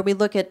where we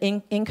look at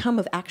income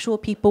of actual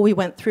people. We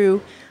went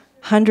through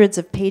hundreds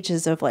of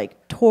pages of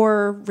like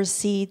tour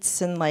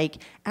receipts and like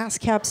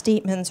ASCAP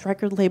statements,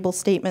 record label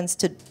statements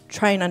to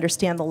try and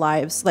understand the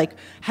lives, like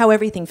how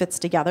everything fits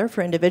together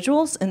for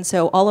individuals. And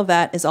so all of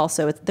that is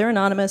also, they're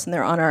anonymous and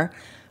they're on our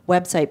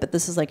website, but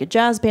this is like a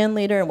jazz band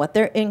leader and what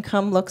their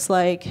income looks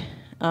like.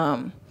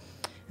 And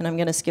I'm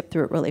gonna skip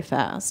through it really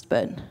fast,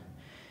 but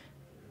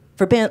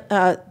for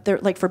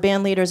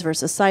band leaders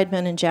versus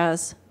sidemen in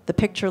jazz, the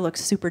picture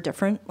looks super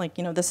different. Like,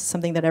 this is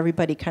something that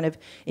everybody kind of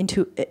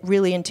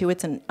really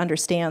intuits and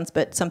understands,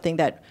 but something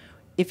that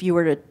if you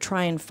were to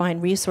try and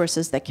find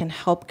resources that can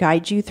help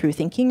guide you through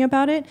thinking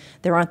about it,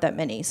 there aren't that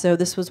many. So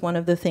this was one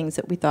of the things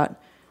that we thought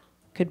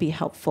could be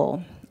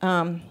helpful.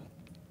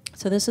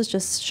 So this is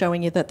just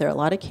showing you that there are a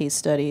lot of case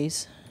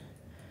studies.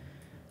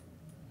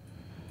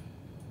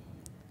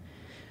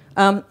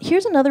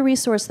 Here's another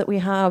resource that we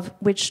have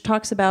which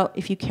talks about,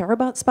 if you care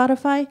about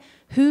Spotify,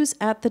 who's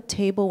at the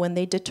table when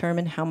they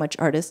determine how much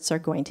artists are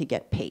going to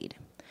get paid.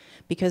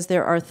 Because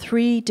there are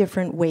three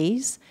different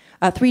ways,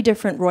 three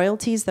different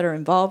royalties that are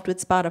involved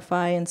with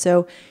Spotify, and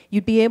so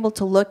you'd be able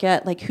to look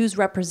at like who's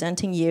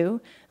representing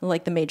you,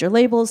 like the major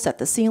labels set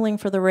the ceiling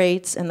for the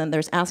rates, and then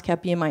there's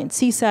ASCAP, BMI, and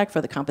CSAC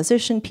for the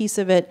composition piece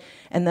of it,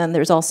 and then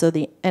there's also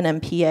the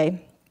NMPA,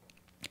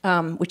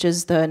 which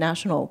is the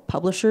national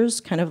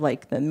publishers, kind of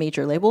like the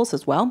major labels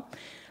as well.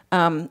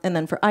 And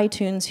then for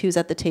iTunes, who's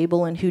at the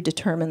table and who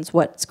determines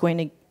what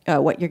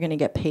you're going to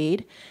get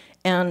paid.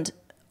 And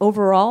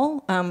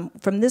overall,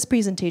 from this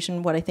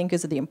presentation, what I think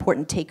is the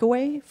important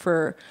takeaway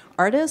for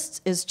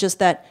artists is just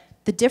that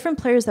the different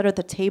players that are at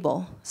the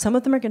table, some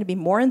of them are going to be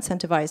more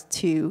incentivized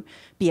to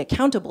be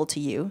accountable to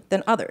you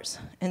than others.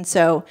 And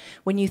so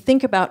when you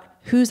think about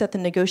who's at the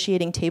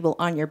negotiating table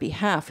on your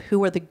behalf,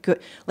 who are the good,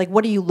 like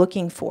what are you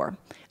looking for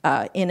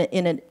in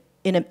an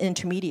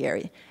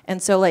intermediary?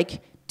 And so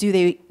like, do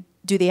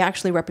they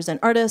actually represent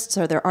artists?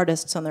 Are there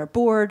artists on their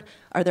board?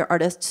 Are there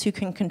artists who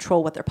can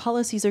control what their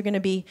policies are going to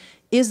be?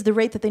 Is the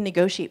rate that they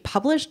negotiate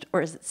published,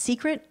 or is it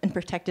secret and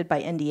protected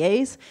by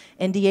NDAs?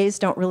 NDAs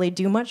don't really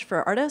do much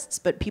for artists,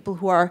 but people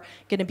who are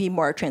going to be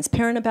more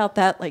transparent about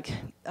that, like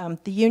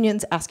the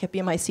unions, ASCAP,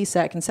 BMI,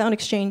 CSAC, and Sound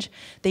Exchange,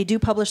 they do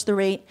publish the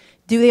rate.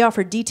 Do they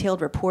offer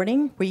detailed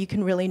reporting where you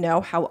can really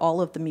know how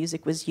all of the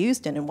music was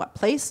used and in what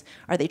place?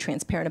 Are they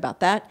transparent about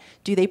that?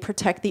 Do they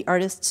protect the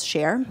artist's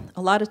share?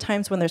 A lot of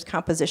times when there's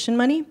composition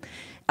money,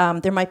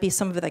 there might be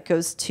some of it that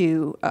goes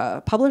to a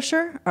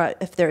publisher.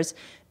 If there's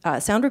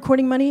sound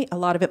recording money, a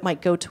lot of it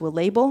might go to a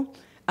label.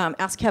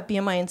 ASCAP,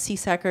 BMI, and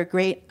CSAC are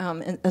great,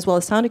 as well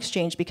as Sound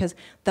Exchange, because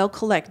they'll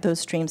collect those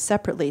streams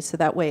separately, so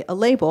that way a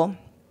label,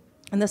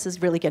 and this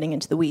is really getting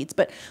into the weeds,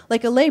 but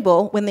like a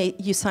label, when if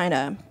you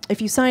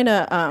sign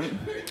a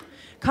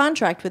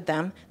contract with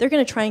them, they're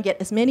going to try and get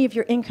as many of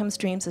your income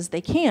streams as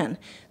they can.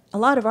 A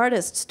lot of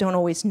artists don't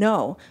always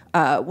know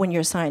when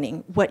you're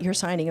signing, what you're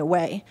signing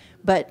away,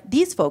 but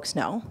these folks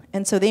know,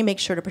 and so they make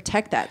sure to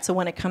protect that, so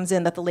when it comes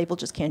in, that the label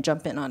just can't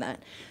jump in on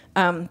that.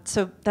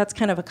 So that's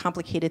kind of a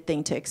complicated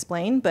thing to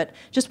explain, but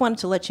just wanted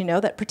to let you know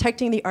that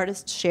protecting the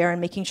artist's share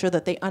and making sure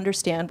that they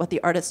understand what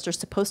the artists are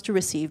supposed to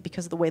receive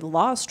because of the way the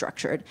law is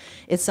structured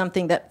is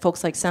something that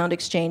folks like Sound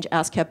Exchange,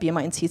 ASCAP,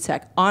 BMI, and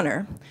CSAC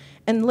honor.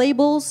 And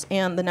labels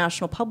and the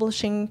National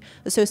Publishing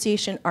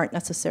Association aren't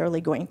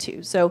necessarily going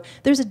to. So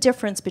there's a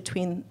difference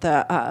between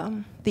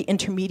the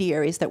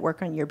intermediaries that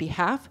work on your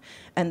behalf,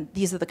 and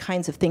these are the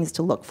kinds of things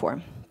to look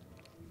for.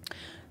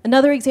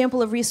 Another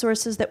example of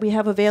resources that we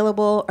have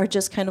available are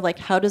just kind of like,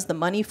 how does the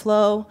money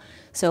flow?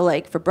 So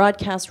like for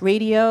broadcast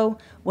radio,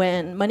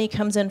 when money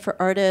comes in for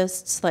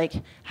artists, like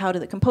how do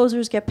the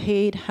composers get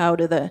paid? How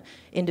do the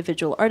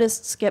individual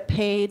artists get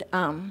paid?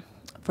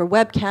 For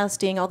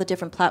webcasting, all the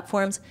different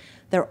platforms,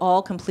 they're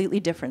all completely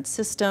different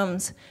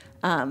systems,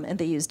 and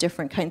they use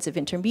different kinds of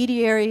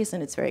intermediaries,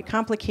 and it's very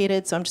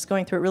complicated, so I'm just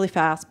going through it really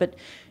fast, but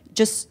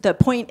just the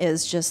point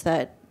is just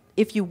that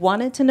if you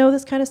wanted to know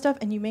this kind of stuff,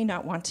 and you may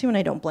not want to, and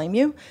I don't blame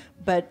you,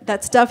 but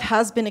that stuff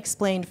has been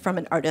explained from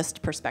an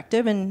artist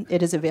perspective, and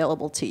it is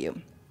available to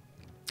you.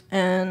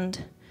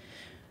 And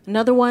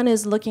another one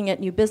is looking at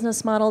new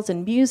business models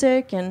in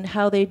music and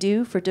how they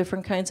do for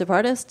different kinds of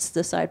artists,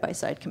 the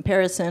side-by-side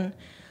comparison.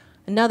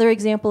 Another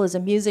example is a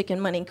music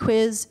and money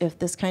quiz. If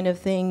this kind of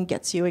thing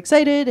gets you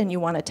excited and you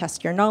want to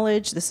test your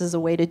knowledge, this is a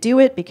way to do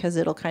it because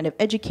it'll kind of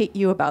educate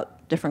you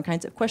about different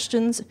kinds of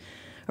questions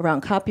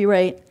around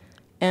copyright.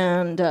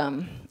 And,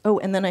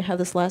 and then I have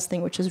this last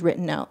thing which is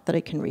written out that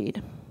I can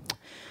read.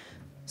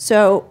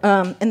 So,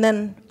 and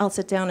then I'll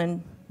sit down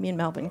and me and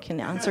Melvin can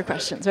answer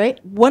questions,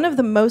 right? One of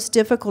the most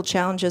difficult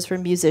challenges for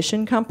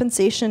musician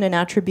compensation and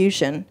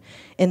attribution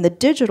in the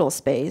digital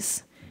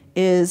space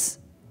is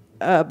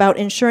about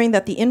ensuring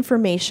that the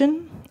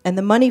information and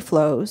the money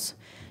flows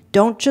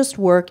don't just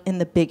work in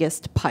the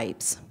biggest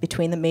pipes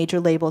between the major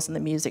labels and the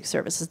music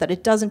services, that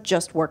it doesn't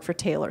just work for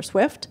Taylor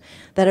Swift,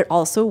 that it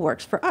also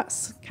works for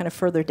us, kind of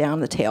further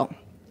down the tail.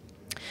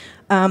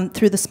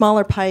 Through the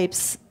smaller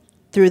pipes,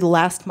 through the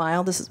last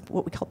mile. This is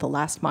what we call the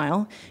last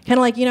mile. Kind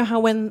of like, you know how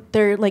when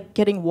they're like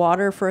getting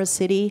water for a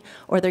city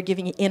or they're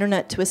giving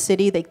internet to a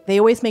city, they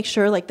always make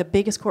sure like the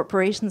biggest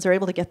corporations are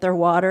able to get their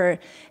water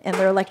and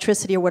their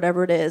electricity or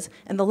whatever it is.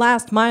 And the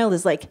last mile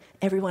is like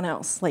everyone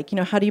else. Like, you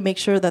know, how do you make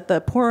sure that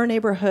the poorer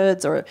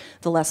neighborhoods or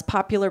the less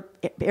popular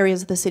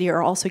areas of the city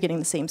are also getting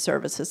the same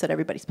services that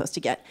everybody's supposed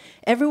to get?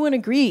 Everyone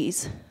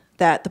agrees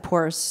that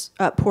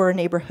the poorer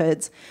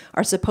neighborhoods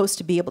are supposed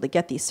to be able to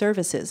get these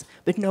services,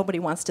 but nobody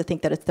wants to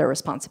think that it's their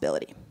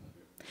responsibility.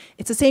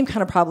 It's the same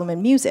kind of problem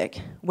in music,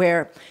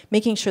 where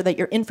making sure that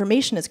your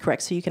information is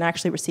correct so you can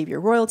actually receive your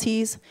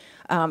royalties,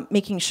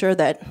 making sure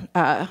that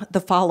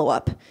the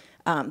follow-up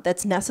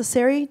that's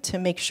necessary to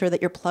make sure that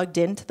you're plugged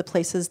into the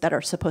places that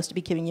are supposed to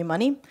be giving you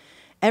money.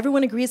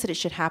 Everyone agrees that it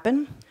should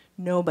happen.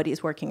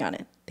 Nobody's working on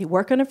it. They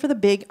work on it for the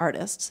big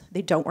artists.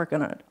 They don't work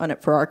on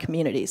it for our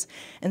communities.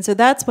 And so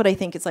that's what I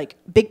think is like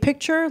big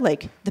picture,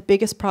 like the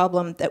biggest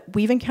problem that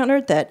we've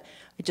encountered that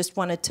I just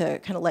wanted to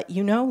kind of let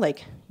you know.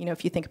 Like, you know,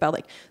 if you think about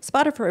like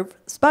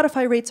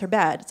Spotify rates are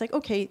bad. It's like,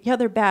 okay, yeah,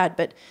 they're bad,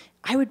 but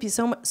I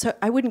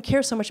wouldn't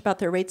care so much about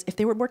their rates if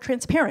they were more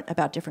transparent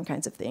about different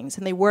kinds of things,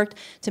 and they worked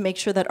to make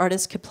sure that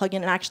artists could plug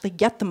in and actually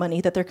get the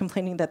money that they're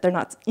complaining that they're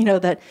not, you know,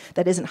 that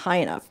isn't high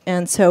enough.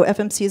 And so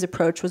FMC's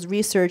approach was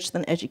research,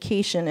 then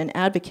education and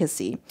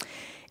advocacy,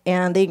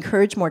 and they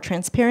encourage more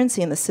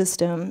transparency in the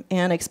system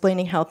and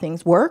explaining how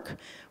things work,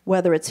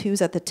 whether it's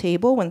who's at the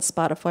table when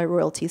Spotify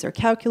royalties are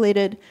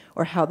calculated,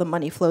 or how the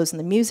money flows in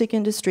the music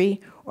industry,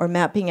 or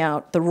mapping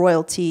out the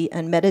royalty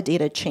and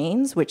metadata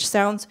chains, which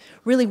sounds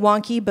really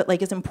wonky, but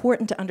like is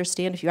important to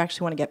understand if you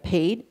actually want to get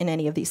paid in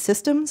any of these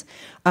systems,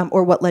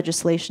 or what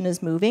legislation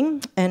is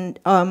moving. And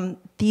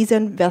these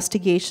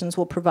investigations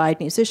will provide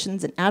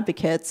musicians and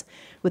advocates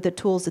with the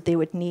tools that they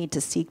would need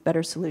to seek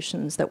better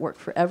solutions that work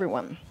for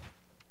everyone.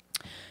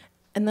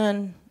 And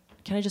then,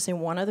 can I just say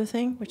one other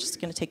thing, which is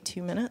going to take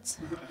 2 minutes?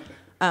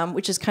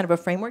 Which is kind of a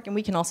framework, and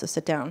we can also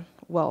sit down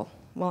while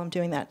I'm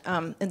doing that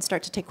and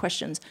start to take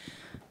questions.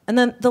 And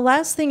then the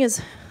last thing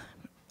is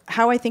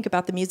how I think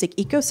about the music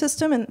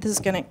ecosystem, and this is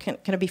going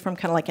to be from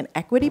kind of like an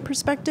equity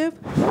perspective,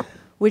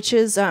 which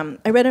is, I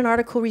read an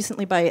article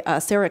recently by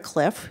Sarah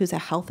Cliff, who's a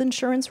health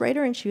insurance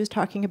writer, and she was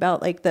talking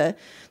about like the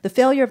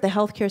failure of the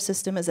healthcare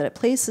system is that it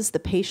places the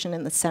patient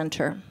in the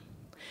center.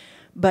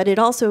 But it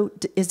also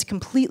is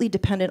completely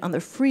dependent on the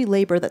free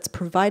labor that's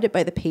provided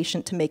by the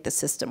patient to make the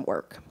system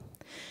work.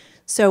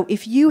 So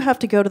if you have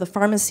to go to the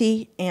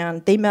pharmacy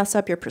and they mess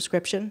up your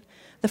prescription,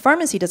 the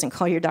pharmacy doesn't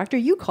call your doctor,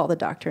 you call the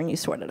doctor and you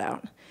sort it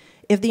out.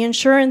 If the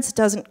insurance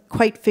doesn't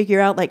quite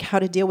figure out like how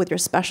to deal with your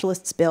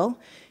specialist's bill,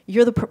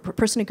 you're the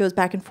person who goes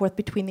back and forth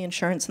between the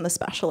insurance and the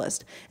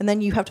specialist. And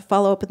then you have to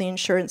follow up with the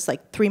insurance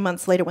like 3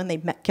 months later when they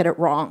get it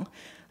wrong.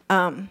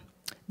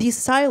 These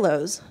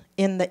silos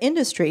in the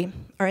industry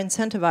are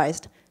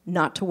incentivized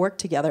not to work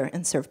together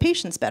and serve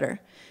patients better,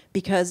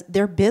 because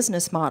their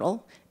business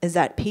model is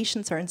that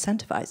patients are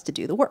incentivized to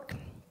do the work.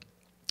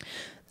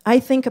 I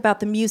think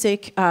about the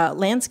music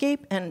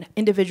landscape and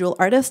individual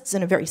artists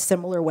in a very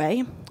similar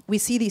way. We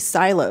see these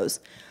silos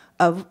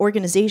of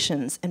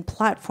organizations and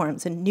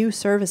platforms and new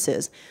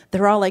services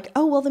that are all like,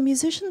 oh, well, the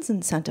musician's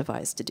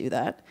incentivized to do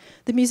that.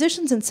 The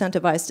musician's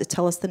incentivized to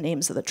tell us the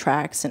names of the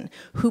tracks and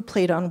who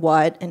played on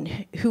what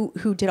and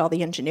who did all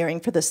the engineering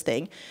for this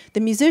thing.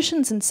 The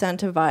musician's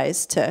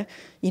incentivized to,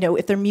 you know,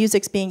 if their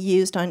music's being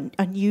used on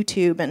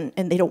YouTube and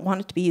they don't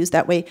want it to be used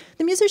that way,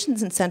 the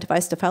musician's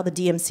incentivized to file the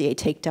DMCA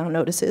takedown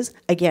notices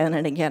again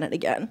and again and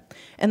again.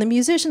 And the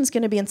musician's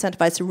going to be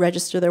incentivized to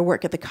register their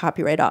work at the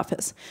Copyright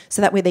Office,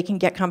 so that way they can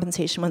get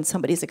compensation when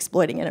somebody's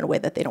exploiting it in a way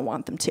that they don't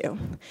want them to.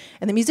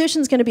 And the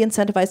musician's going to be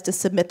incentivized to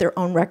submit their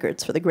own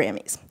records for the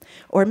Grammys.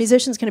 Or a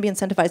musician's going to be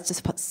incentivized to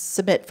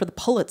submit for the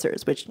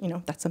Pulitzers, which, you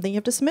know, that's something you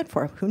have to submit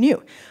for. Who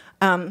knew?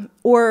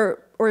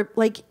 Or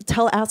like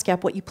tell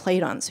ASCAP what you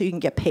played on so you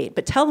can get paid,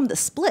 but tell them the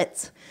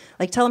splits.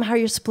 Like tell them how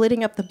you're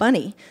splitting up the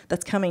money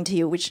that's coming to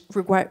you, which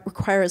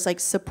requires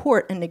like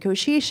support and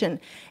negotiation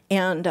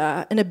and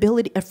an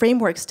ability,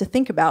 frameworks to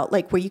think about,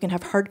 like where you can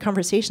have hard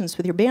conversations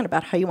with your band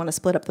about how you want to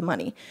split up the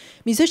money.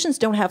 Musicians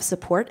don't have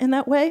support in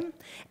that way,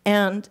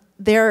 and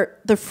they're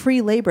the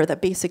free labor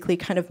that basically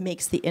kind of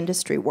makes the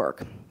industry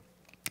work.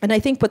 And I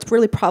think what's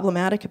really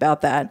problematic about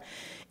that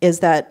is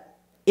that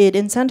it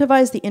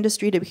incentivized the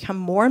industry to become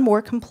more and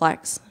more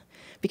complex,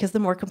 because the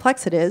more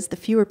complex it is, the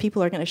fewer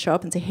people are going to show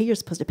up and say, hey, you're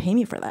supposed to pay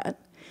me for that.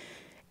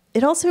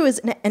 It also is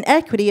an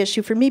equity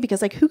issue for me,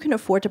 because like, who can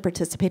afford to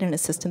participate in a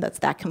system that's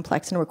that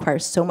complex and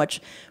requires so much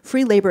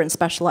free labor and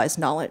specialized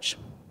knowledge,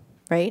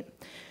 right?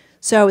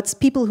 So it's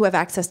people who have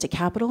access to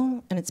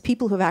capital, and it's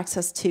people who have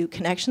access to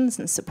connections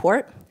and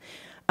support.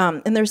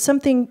 And there's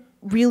something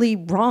really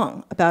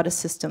wrong about a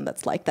system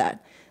that's like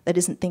that, that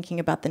isn't thinking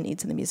about the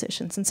needs of the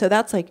musicians. And so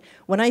that's like,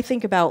 when I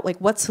think about like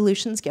what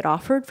solutions get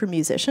offered for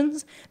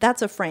musicians,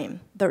 that's a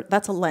frame,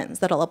 that's a lens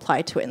that I'll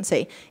apply to it and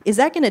say, is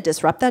that gonna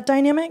disrupt that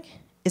dynamic?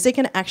 Is it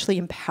gonna actually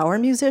empower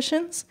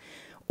musicians?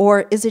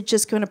 Or is it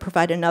just going to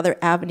provide another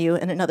avenue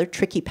and another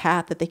tricky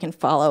path that they can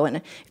follow? And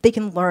if they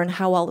can learn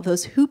how all of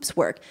those hoops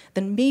work,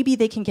 then maybe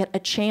they can get a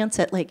chance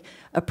at like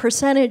a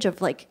percentage of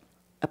like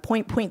a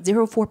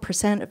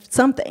 0.04% of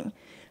something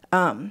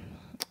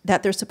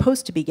that they're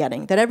supposed to be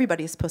getting, that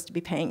everybody's supposed to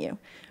be paying you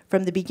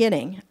from the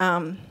beginning.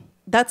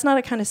 That's not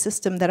a kind of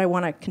system that I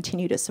want to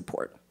continue to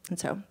support. And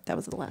so that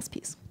was the last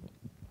piece.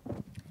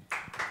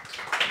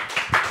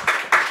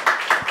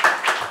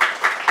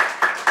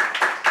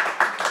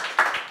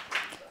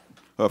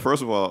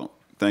 First of all,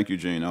 thank you,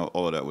 Gene.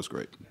 All of that was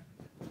great.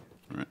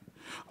 All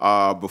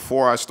right.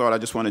 Before I start, I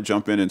just want to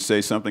jump in and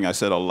say something. I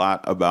said a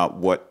lot about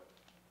what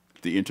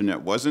the internet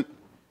wasn't,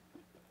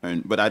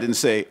 but I didn't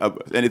say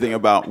anything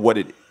about what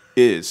it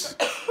is,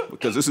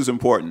 because this is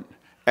important.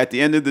 At the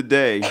end of the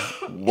day,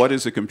 what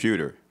is a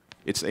computer?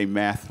 It's a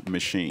math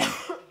machine,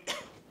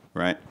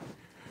 right?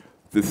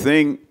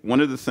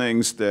 One of the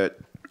things that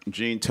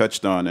Gene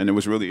touched on, and it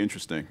was really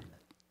interesting,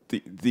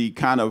 the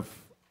kind of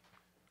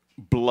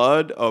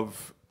blood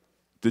of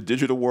the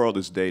digital world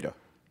is data.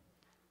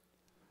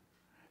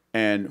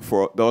 And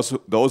for those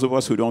of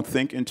us who don't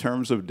think in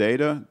terms of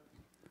data,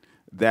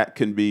 that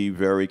can be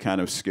very kind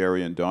of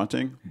scary and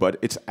daunting, but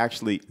it's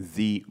actually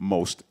the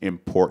most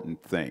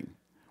important thing.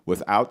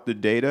 Without the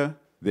data,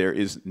 there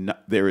is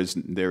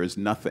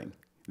nothing.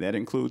 That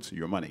includes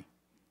your money,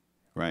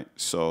 right?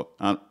 So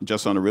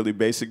just on a really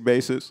basic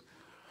basis,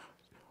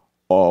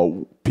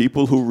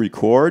 people who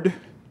record,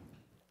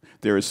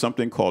 there is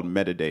something called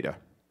metadata.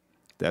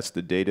 That's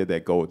the data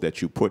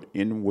that you put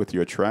in with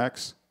your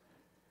tracks.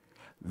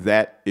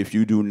 That if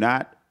you do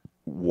not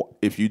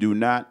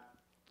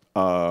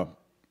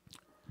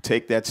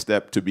take that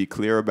step to be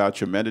clear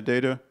about your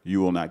metadata,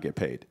 you will not get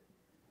paid.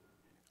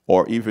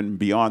 Or even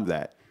beyond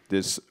that,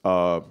 this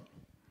I'm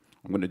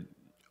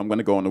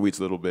gonna go on the weeds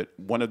a little bit.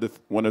 One of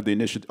the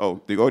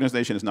initiatives. The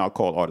organization is now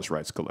called Artist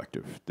Rights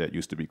Collective. That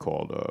used to be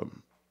called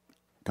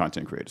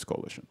Content Creators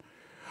Coalition.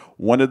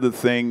 One of the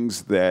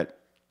things that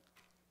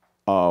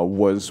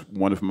was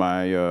one of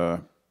my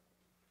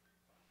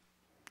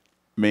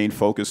main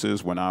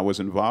focuses when I was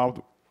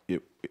involved.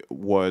 It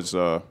was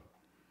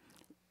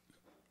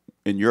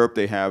in Europe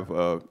they have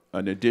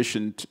an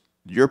addition.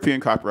 European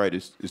copyright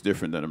is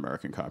different than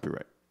American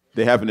copyright.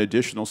 They have an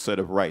additional set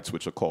of rights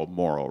which are called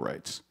moral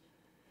rights,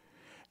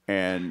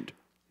 and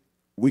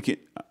we're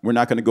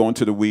not going to go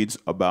into the weeds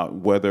about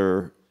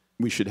whether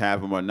we should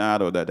have them or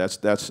not, or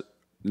that's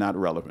not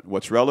relevant.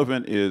 What's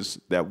relevant is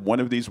that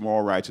one of these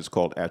moral rights is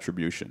called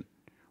attribution,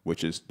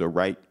 which is the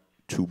right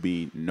to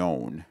be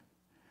known.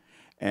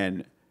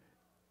 And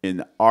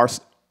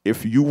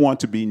if you want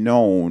to be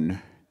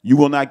known, you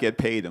will not get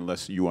paid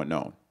unless you are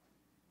known.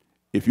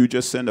 If you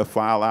just send a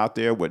file out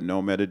there with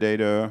no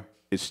metadata,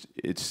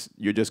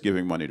 you're just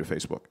giving money to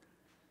Facebook,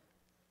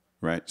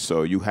 right?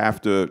 So you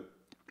have to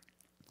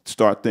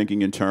start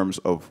thinking in terms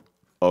of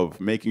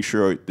making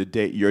sure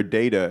your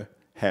data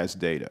has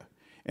data.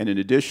 And in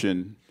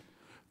addition,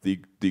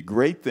 the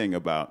great thing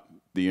about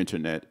the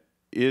internet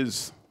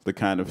is the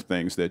kind of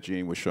things that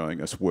Gene was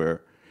showing us,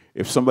 where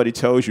if somebody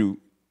tells you,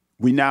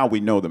 we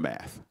know the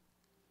math,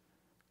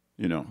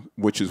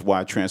 which is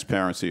why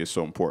transparency is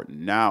so important.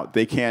 Now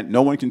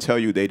no one can tell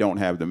you they don't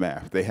have the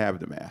math. They have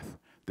the math.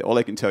 All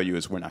they can tell you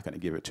is we're not going to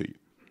give it to you.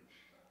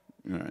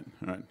 All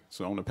right.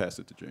 So I'm going to pass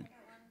it to Gene.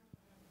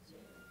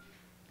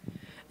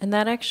 And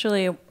that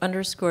actually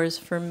underscores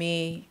for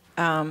me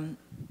and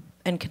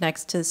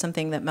connects to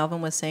something that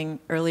Melvin was saying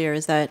earlier,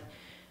 is that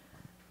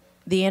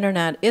the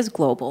internet is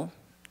global.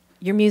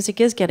 Your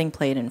music is getting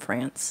played in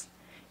France.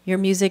 Your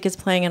music is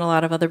playing in a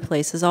lot of other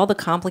places. All the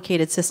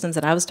complicated systems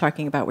that I was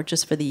talking about were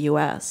just for the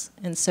US.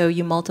 And so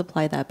you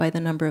multiply that by the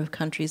number of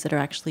countries that are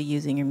actually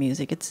using your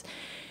music.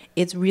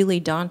 It's really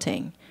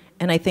daunting.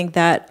 And I think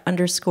that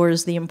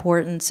underscores the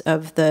importance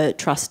of the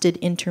trusted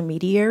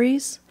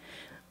intermediaries,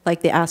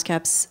 like the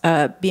ASCAPs,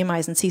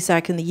 BMIs, and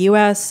CSAC in the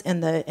US,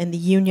 and the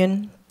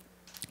union.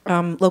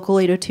 Local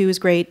 802 is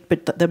great,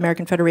 but the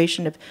American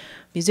Federation of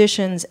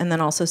Musicians, and then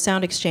also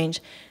Sound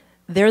Exchange,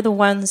 they're the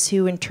ones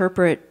who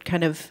interpret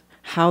kind of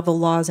how the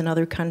laws in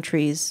other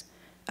countries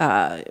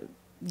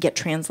get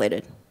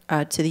translated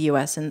to the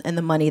US, and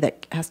the money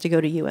that has to go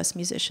to US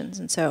musicians.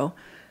 And so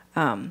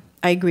I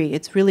agree,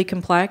 it's really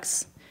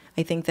complex.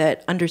 I think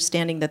that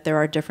understanding that there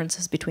are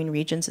differences between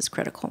regions is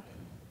critical.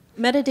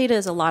 Metadata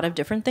is a lot of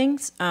different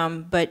things,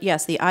 but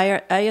yes, the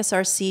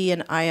ISRC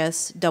and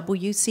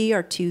ISWC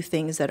are two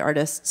things that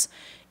artists,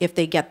 if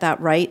they get that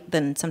right,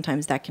 then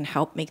sometimes that can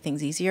help make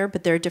things easier,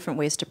 but there are different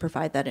ways to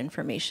provide that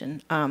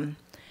information.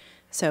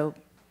 So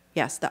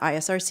yes, the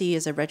ISRC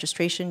is a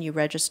registration. You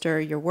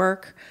register your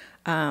work.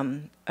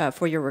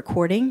 for your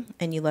recording,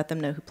 and you let them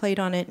know who played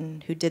on it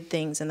and who did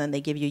things, and then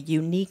they give you a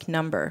unique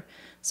number.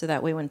 So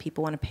that way when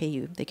people want to pay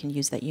you, they can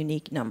use that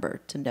unique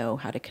number to know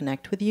how to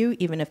connect with you,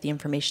 even if the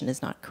information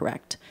is not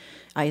correct.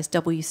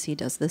 ISWC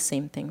does the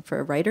same thing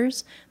for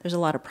writers. There's a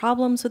lot of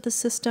problems with the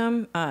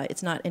system.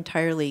 It's not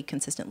entirely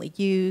consistently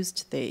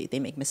used. They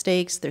make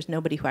mistakes. There's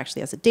nobody who actually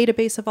has a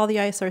database of all the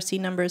ISRC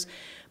numbers,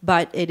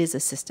 but it is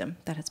a system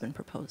that has been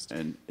proposed.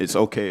 And it's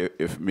okay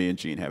if me and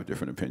Gene have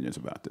different opinions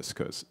about this,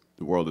 because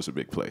the world is a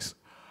big place.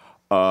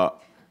 I've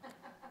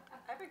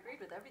agreed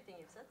with everything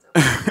you've said so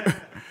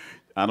far.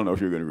 I don't know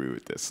if you're going to agree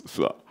with this.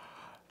 So,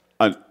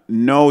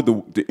 no,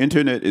 the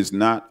internet is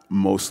not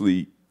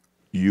mostly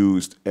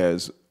used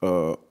as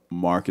a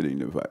marketing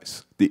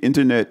device. The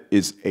internet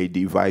is a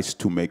device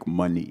to make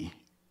money,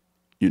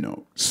 you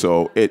know.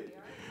 So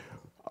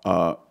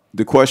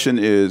the question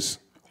is,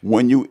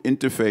 when you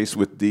interface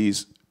with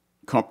these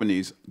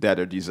companies that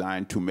are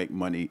designed to make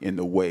money in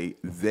the way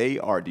they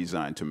are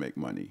designed to make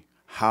money,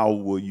 how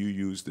will you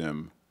use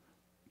them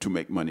to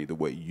make money the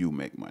way you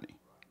make money?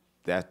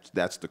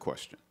 That's the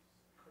question.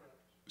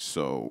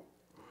 So,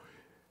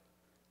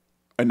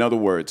 in other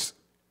words,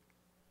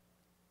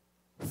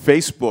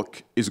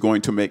 Facebook is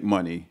going to make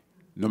money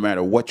no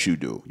matter what you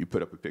do. You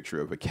put up a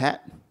picture of a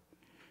cat,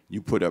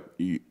 you put up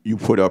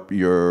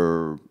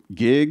your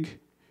gig,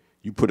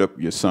 you put up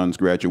your son's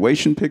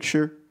graduation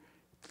picture.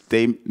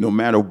 No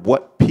matter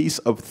what piece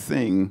of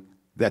thing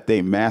that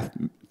they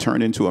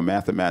turn into a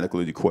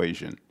mathematical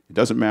equation, it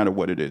doesn't matter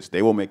what it is,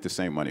 they will make the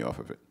same money off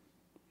of it.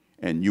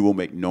 And you will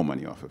make no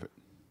money off of it.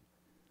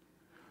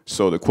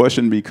 So the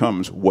question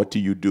becomes, what do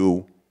you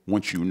do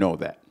once you know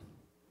that?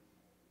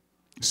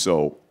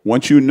 So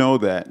once you know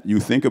that, you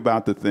think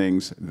about the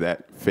things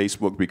that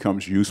Facebook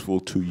becomes useful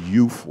to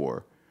you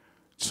for,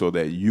 so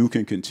that you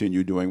can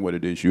continue doing what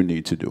it is you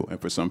need to do. And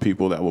for some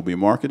people, that will be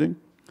marketing.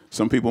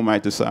 Some people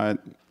might decide,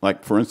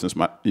 like, for instance,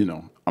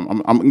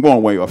 I'm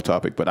going way off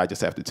topic, but I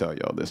just have to tell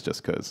y'all this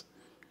just because.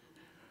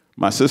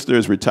 My sister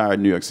is a retired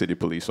New York City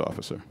police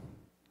officer.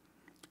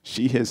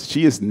 She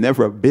has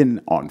never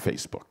been on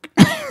Facebook.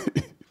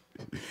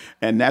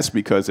 And that's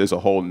because there's a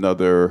whole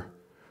nother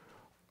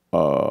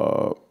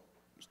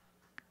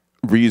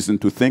reason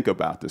to think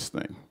about this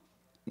thing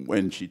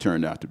when she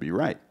turned out to be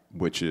right,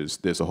 which is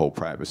there's a whole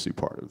privacy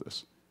part of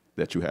this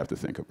that you have to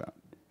think about.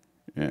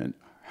 And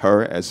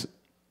her, as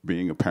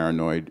being a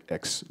paranoid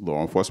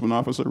ex-law enforcement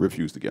officer,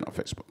 refused to get on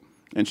Facebook.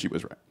 And she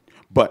was right.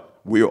 But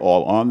we're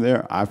all on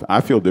there.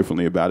 I feel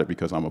differently about it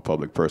because I'm a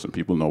public person.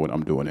 People know what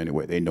I'm doing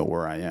anyway. They know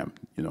where I am,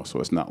 you know, so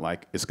it's not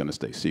like it's going to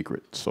stay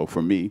secret. So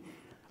for me,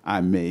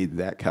 I made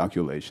that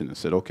calculation and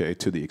said, okay,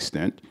 to the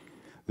extent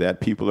that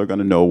people are going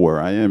to know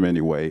where I am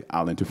anyway,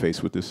 I'll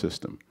interface with this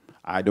system.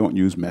 I don't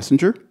use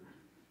Messenger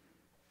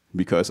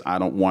because I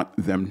don't want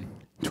them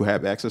to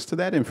have access to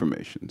that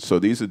information. So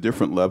these are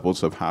different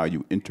levels of how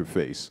you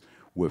interface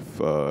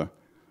with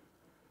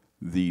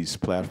these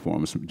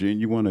platforms. Jean,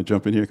 you want to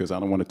jump in here? Because I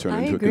don't want to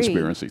turn into a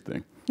conspiracy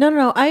thing.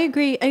 No, I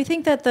agree. I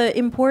think that the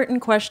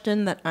important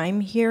question that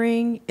I'm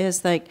hearing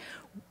is, like,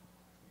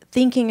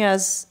 thinking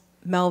as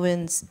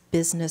Melvin's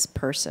business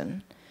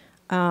person,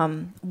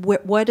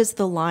 what is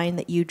the line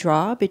that you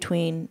draw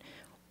between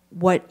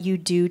what you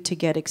do to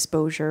get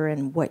exposure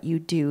and what you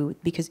do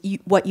because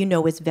what you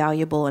know is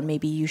valuable and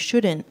maybe you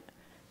shouldn't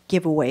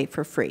give away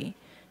for free?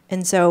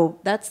 And so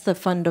that's the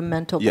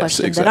fundamental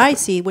question that I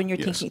see when you're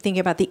thinking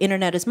about the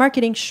internet as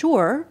marketing.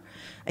 Sure,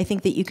 I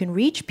think that you can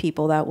reach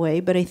people that way,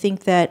 but I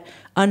think that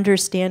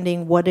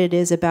understanding what it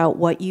is about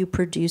what you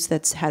produce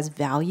that has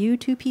value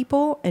to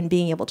people and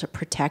being able to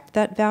protect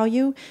that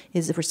value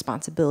is the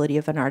responsibility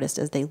of an artist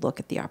as they look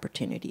at the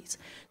opportunities.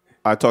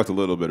 I talked a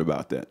little bit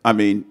about that. I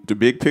mean, the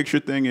big picture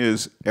thing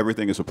is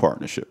everything is a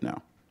partnership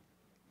now,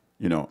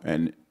 you know,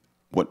 and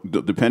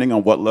depending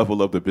on what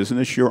level of the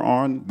business you're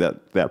on,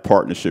 that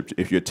partnership.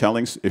 If you're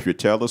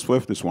Taylor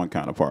Swift, it's one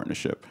kind of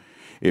partnership.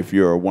 If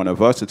you're one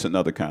of us, it's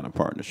another kind of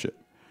partnership.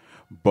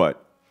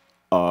 But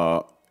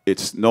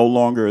it's no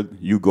longer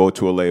you go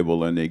to a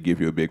label and they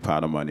give you a big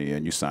pot of money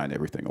and you sign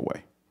everything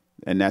away,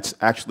 and that's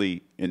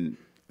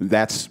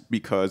that's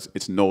because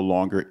it's no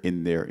longer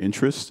in their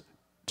interest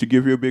to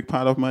give you a big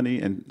pot of money,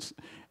 and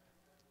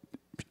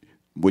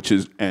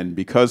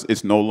because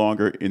it's no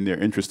longer in their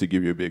interest to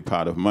give you a big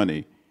pot of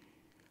money,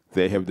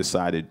 they have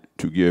decided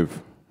to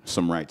give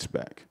some rights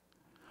back.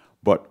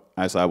 But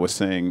as I was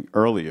saying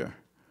earlier,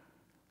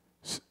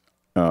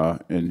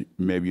 and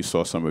maybe you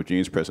saw some of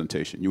Jean's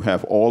presentation, you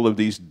have all of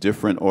these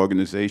different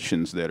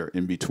organizations that are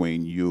in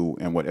between you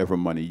and whatever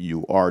money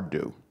you are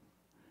due.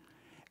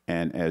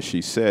 And as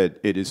she said,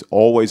 it is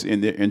always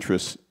in their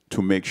interest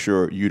to make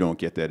sure you don't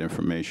get that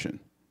information.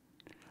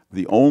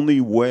 The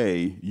only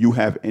way you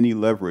have any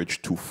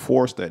leverage to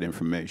force that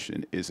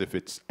information is if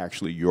it's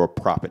actually your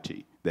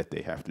property that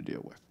they have to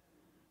deal with.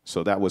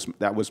 So that was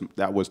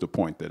the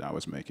point that I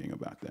was making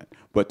about that.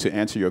 But to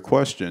answer your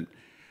question,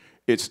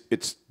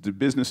 the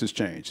business has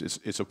changed.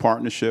 It's a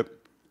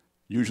partnership,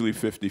 usually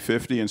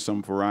 50-50 in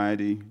some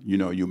variety. You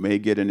know, you may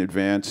get an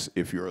advance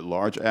if you're a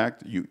large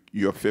act.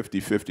 Your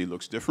 50-50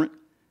 looks different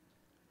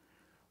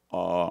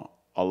a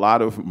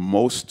lot of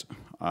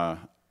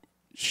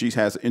she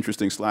has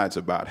interesting slides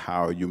about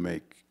how you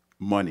make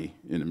money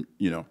in,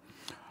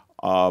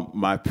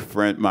 my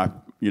friend,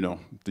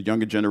 the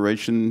younger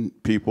generation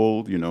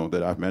people,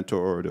 that I've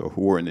mentored or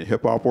who are in the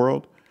hip hop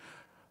world,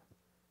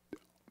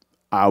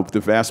 the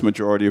vast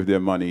majority of their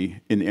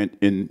money,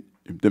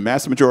 the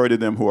vast majority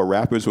of them who are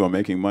rappers who are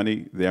making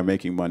money, they're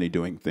making money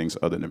doing things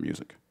other than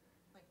music.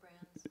 Like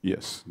brands?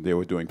 Yes,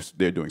 they're doing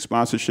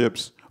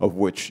sponsorships, of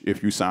which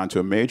if you sign to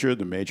a major,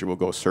 the major will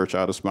go search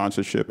out a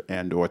sponsorship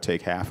and or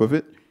take half of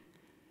it.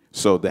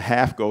 So the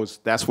half goes,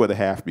 that's where the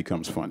half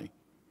becomes funny.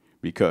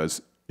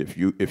 Because if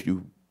you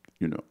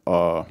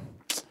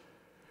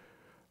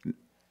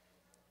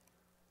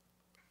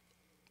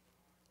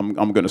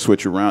I'm going to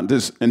switch around.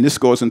 This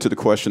goes into the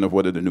question of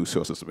what are the new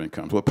sources of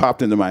income. What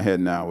popped into my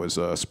head now is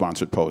a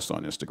sponsored post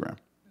on Instagram.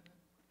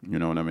 You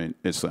know what I mean?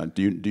 It's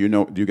do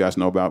you guys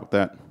know about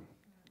that?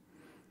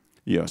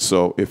 Yeah.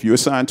 So if you're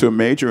assigned to a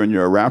major and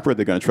you're a rapper,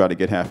 they're going to try to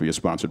get half of your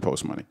sponsored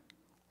post money.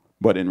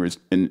 But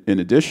in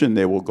addition,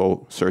 they will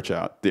go search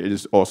out. It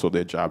is also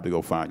their job to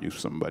go find you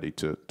somebody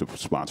to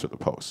sponsor the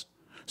post.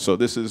 So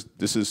this is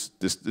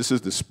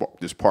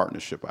this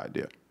partnership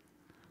idea.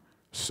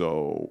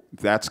 So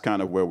that's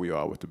kind of where we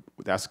are with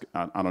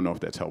I don't know if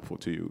that's helpful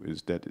to you.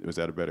 Is that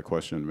a better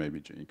question?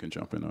 Maybe you can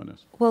jump in on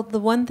this. Well, the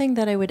one thing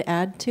that I would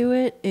add to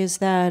it is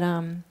that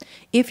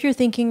if you're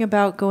thinking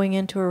about going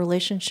into a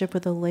relationship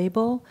with a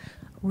label,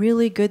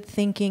 really good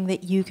thinking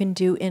that you can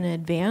do in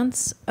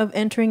advance of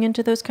entering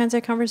into those kinds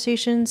of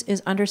conversations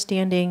is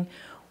understanding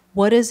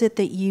what is it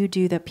that you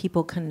do that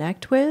people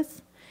connect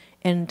with.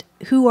 And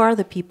who are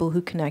the people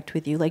who connect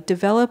with you? Like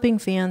developing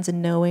fans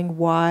and knowing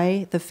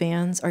why the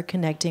fans are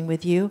connecting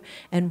with you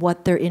and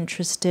what they're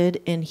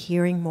interested in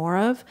hearing more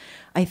of,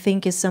 I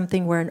think is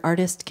something where an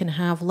artist can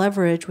have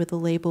leverage with a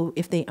label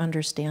if they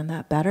understand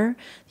that better.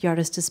 The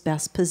artist is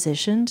best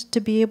positioned to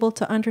be able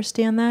to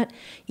understand that.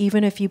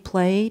 Even if you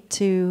play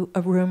to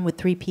a room with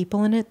 3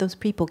 people in it, those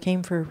people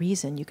came for a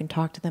reason. You can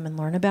talk to them and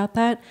learn about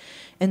that.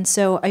 And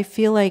so I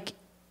feel like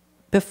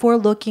before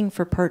looking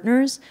for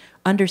partners,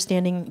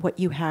 understanding what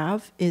you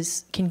have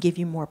can give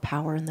you more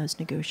power in those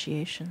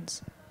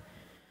negotiations.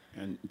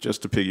 And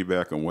just to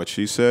piggyback on what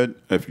she said,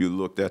 if you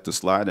looked at the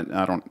slide, and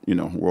I don't,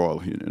 we're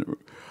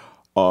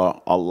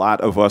all, a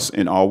lot of us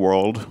in our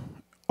world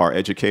are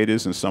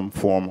educators in some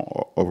form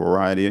or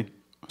variety,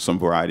 some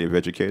variety of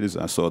educators.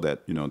 I saw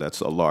that, that's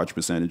a large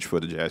percentage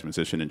for the jazz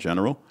musician in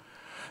general.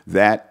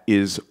 That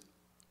is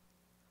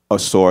a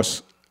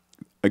source.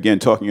 Again,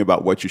 talking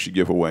about what you should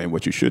give away and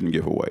what you shouldn't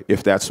give away.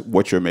 If that's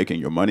what you're making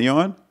your money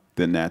on,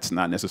 then that's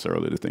not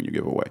necessarily the thing you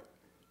give away.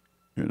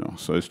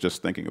 So it's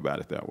just thinking about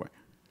it that way.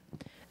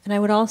 And I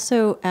would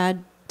also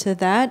add to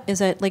that is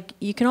that, like,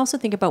 you can also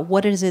think about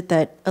what is it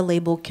that a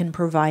label can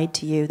provide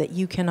to you that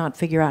you cannot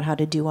figure out how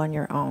to do on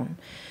your own.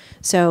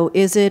 So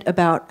is it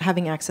about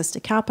having access to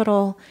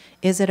capital?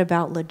 Is it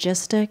about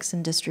logistics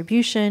and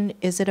distribution?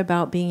 Is it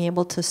about being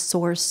able to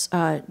source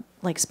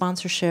like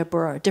sponsorship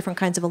or different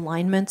kinds of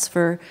alignments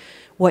for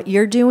what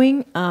you're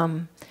doing?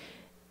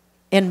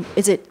 And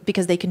is it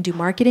because they can do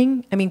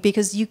marketing? I mean,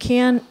 because you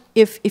can,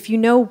 if you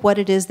know what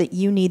it is that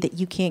you need that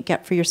you can't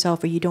get for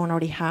yourself or you don't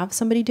already have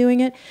somebody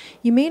doing it,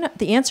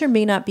 the answer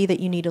may not be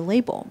that you need a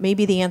label.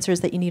 Maybe the answer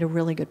is that you need a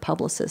really good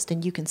publicist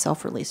and you can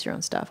self-release your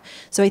own stuff.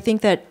 So I think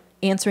that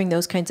answering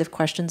those kinds of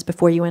questions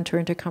before you enter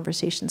into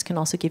conversations can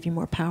also give you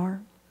more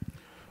power.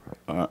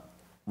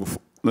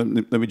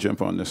 Let me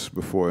jump on this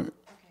before,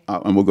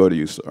 and we'll go to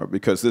you, sir,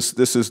 because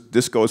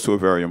this goes to a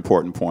very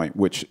important point,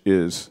 which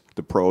is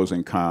the pros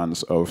and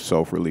cons of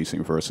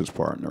self-releasing versus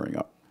partnering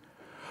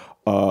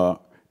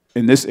up.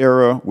 In this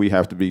era, we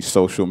have to be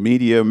social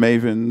media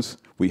mavens.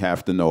 We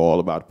have to know all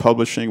about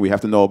publishing. We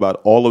have to know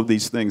about all of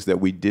these things that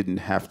we didn't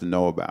have to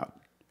know about.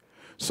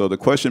 So the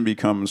question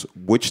becomes,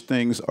 which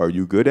things are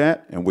you good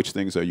at and which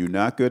things are you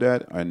not good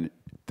at? And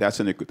that's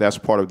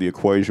part of the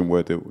equation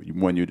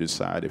when you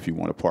decide if you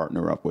want to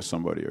partner up with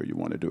somebody or you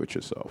want to do it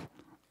yourself.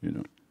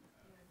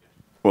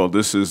 Well,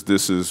 this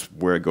is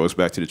where it goes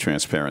back to the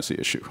transparency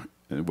issue,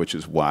 which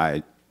is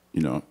why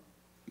the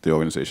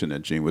organization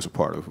that Gene was a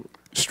part of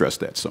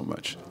stressed that so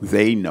much.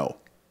 They know.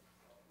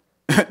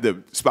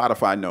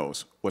 Spotify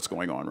knows what's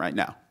going on right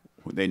now.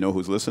 They know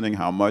who's listening,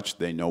 how much,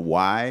 they know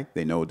why,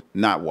 they know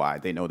not why,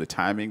 they know the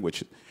timing,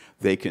 which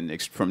they can,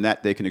 from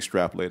that they can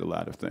extrapolate a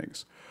lot of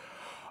things.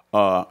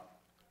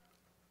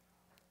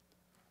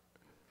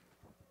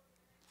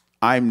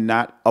 I'm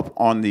not up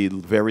on the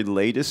very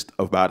latest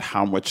about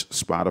how much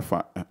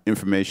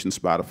information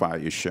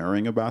Spotify is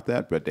sharing about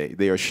that, but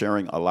they are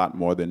sharing a lot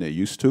more than they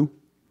used to.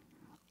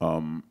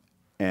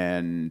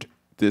 And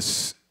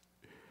this,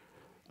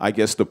 I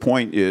guess the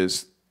point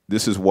is,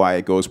 this is why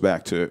it goes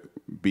back to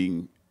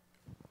being,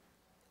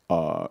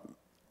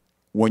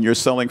 when you're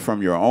selling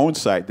from your own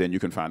site, then you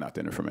can find out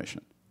that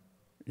information,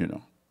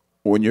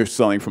 When you're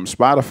selling from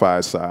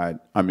Spotify's side,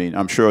 I mean,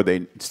 I'm sure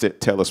they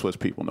tell us what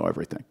people know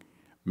everything.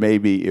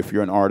 Maybe if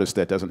you're an artist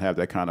that doesn't have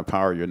that kind of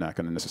power, you're not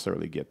going to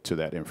necessarily get to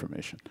that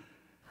information.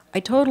 I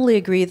totally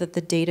agree that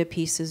the data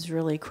piece is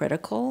really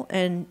critical.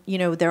 And, you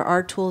know, there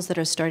are tools that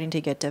are starting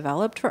to get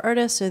developed for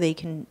artists so they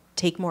can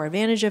take more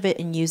advantage of it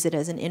and use it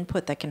as an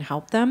input that can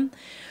help them.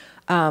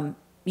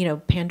 You know,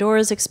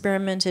 Pandora's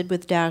experimented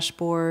with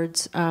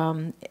dashboards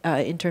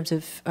in terms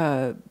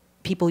of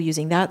people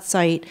using that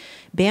site.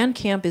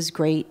 Bandcamp is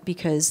great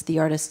because the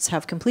artists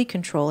have complete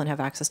control and have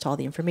access to all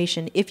the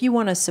information. If you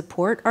want to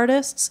support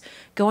artists,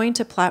 going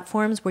to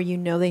platforms where you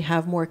know they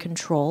have more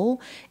control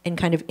and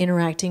kind of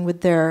interacting with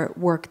their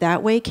work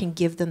that way can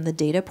give them the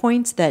data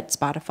points that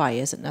Spotify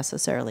isn't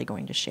necessarily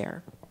going to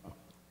share.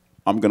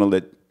 I'm going to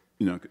let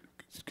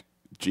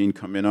Gene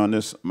come in on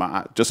this.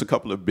 Just a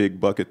couple of big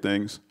bucket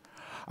things.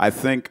 I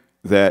think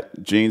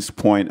that Gene's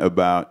point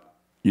about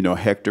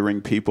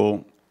hectoring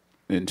people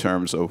in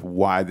terms of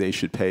why they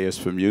should pay us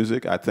for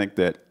music. I think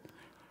that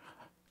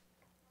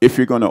if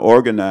you're going to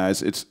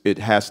organize, it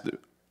has to,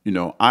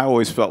 I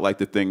always felt like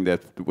the thing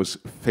that was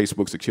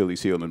Facebook's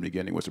Achilles heel in the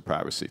beginning was a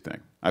privacy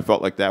thing. I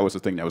felt like that was the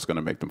thing that was going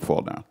to make them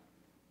fall down.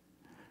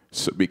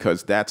 So,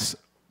 because that's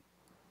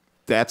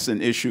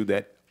an issue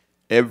that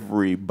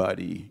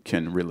everybody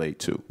can relate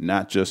to,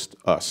 not just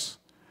us.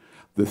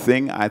 The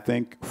thing I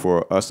think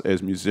for us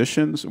as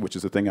musicians, which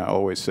is the thing I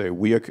always say,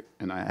 we are,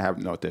 and I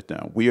have noted that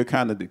down, we are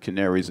kind of the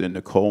canaries in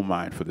the coal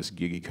mine for this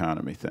gig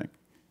economy thing.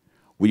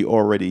 We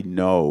already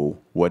know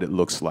what it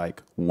looks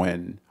like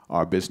when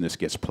our business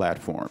gets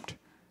platformed.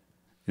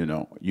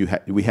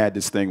 We had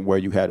this thing where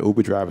you had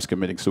Uber drivers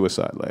committing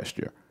suicide last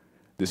year.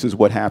 This is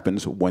what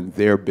happens when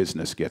their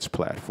business gets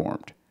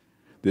platformed.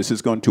 This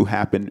is going to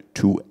happen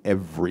to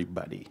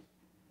everybody.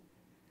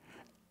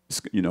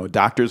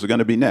 Doctors are going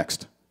to be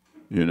next.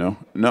 No,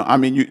 I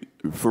mean,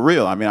 for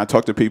real. I mean, I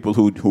talk to people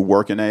who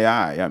work in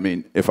AI. I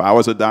mean, if I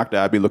was a doctor,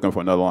 I'd be looking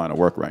for another line of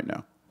work right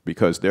now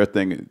because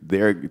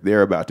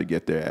they're about to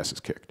get their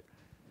asses kicked.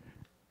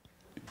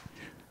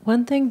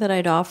 One thing that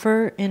I'd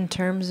offer in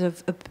terms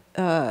of,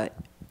 I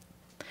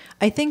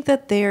think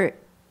that there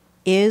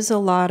is a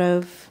lot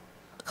of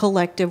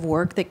collective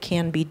work that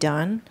can be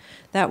done.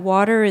 That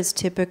water is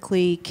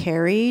typically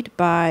carried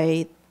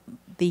by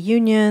the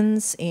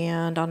unions,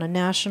 and on a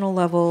national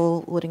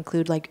level would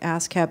include like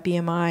ASCAP,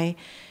 BMI,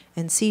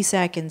 and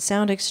CSAC, and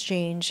Sound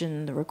Exchange,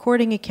 and the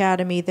Recording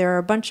Academy. There are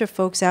a bunch of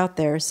folks out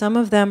there. Some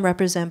of them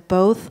represent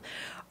both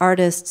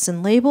artists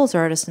and labels,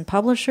 artists and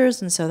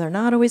publishers, and so they're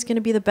not always going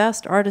to be the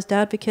best artist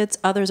advocates.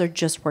 Others are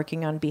just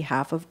working on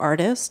behalf of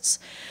artists.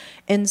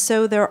 And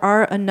so there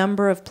are a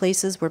number of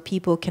places where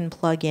people can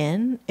plug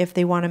in if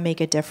they want to make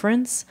a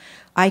difference.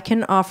 I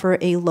can offer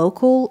a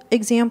local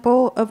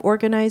example of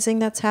organizing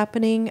that's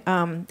happening.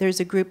 There's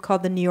a group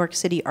called the New York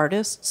City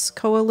Artists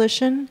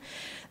Coalition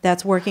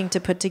that's working to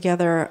put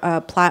together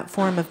a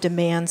platform of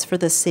demands for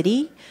the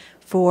city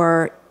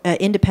for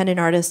independent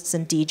artists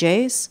and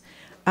DJs.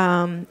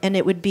 And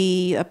it would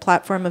be a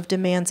platform of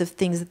demands of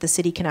things that the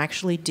city can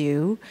actually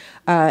do.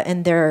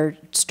 And they're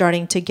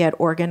starting to get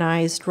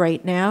organized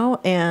right now.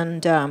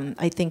 And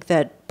I think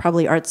that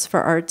probably Arts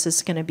for Arts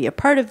is going to be a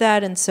part of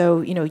that. And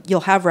so,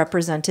 you'll have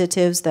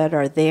representatives that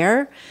are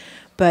there.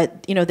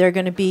 But, they're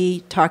going to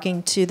be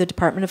talking to the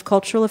Department of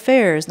Cultural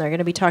Affairs. And they're going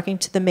to be talking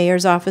to the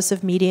Mayor's Office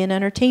of Media and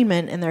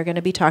Entertainment. And they're going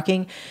to be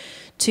talking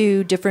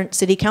to different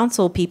city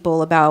council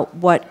people about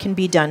what can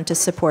be done to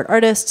support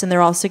artists, and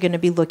they're also going to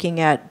be looking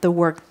at the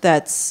work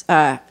that's,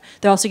 they're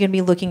also going to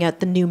be looking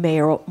at the new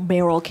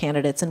mayoral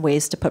candidates and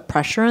ways to put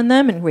pressure on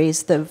them and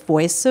raise the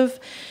voice of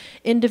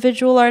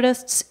individual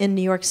artists in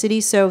New York City.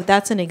 So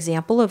that's an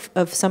example of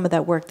some of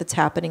that work that's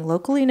happening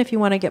locally, and if you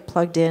want to get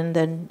plugged in,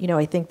 then,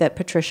 I think that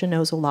Patricia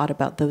knows a lot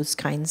about those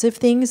kinds of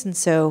things, and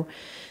so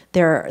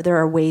there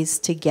are ways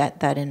to get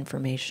that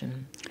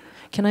information.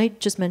 Can I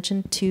just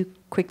mention two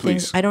quick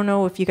Please. things? I don't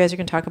know if you guys are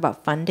going to talk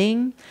about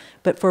funding,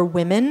 but for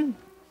women,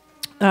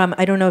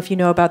 I don't know if you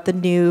know about the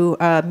new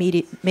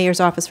Mayor's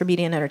Office for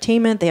Media and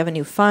Entertainment. They have a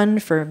new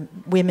fund for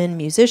women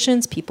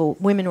musicians,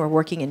 women who are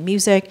working in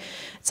music.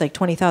 It's like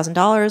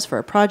 $20,000 for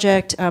a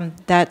project.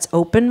 That's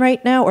open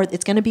right now, or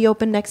it's going to be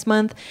open next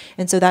month.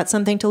 And so that's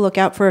something to look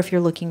out for if you're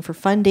looking for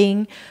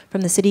funding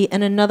from the city.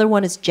 And another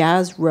one is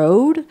Jazz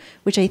Road,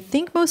 which I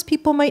think most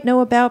people might know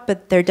about,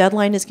 but their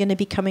deadline is going to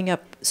be coming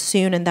up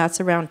soon, and that's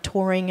around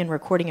touring and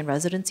recording and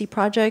residency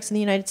projects in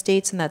the United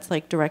States, and that's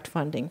like direct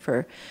funding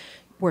for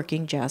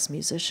working jazz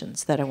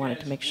musicians that I wanted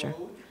to make sure.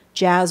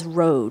 Jazz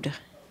Road.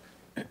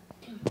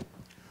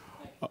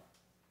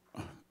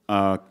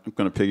 I'm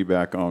going to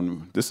piggyback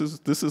on this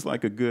is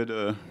like a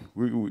good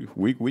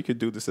we could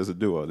do this as a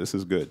duo. This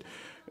is good.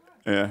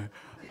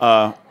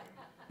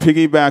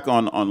 Piggyback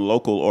on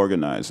local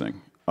organizing.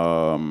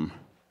 I'm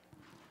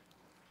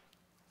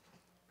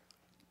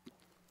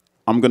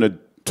going to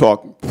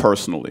talk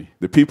personally.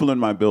 The people in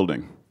my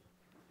building,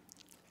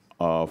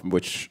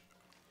 which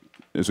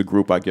is a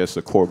group, I guess,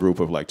 a core group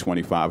of like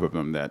 25 of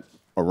them that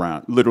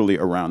literally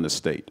around the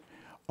state,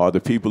 are the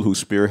people who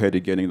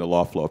spearheaded getting the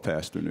law floor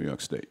passed through New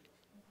York State.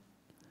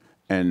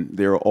 And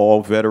they're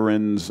all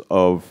veterans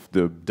of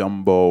the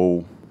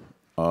Dumbo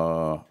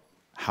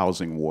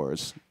housing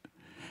wars.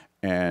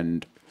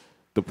 And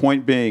The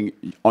point being,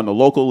 on the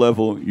local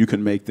level, you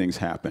can make things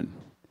happen.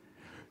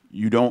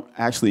 You don't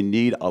actually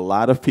need a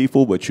lot of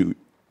people, but you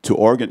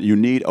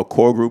need a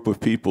core group of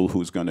people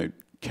who's going to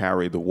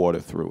carry the water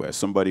through. As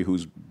somebody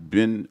who's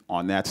been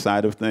on that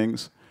side of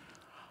things,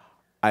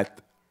 I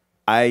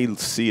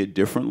see it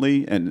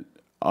differently. And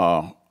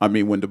I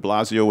mean, when de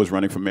Blasio was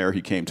running for mayor,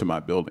 he came to my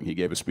building. He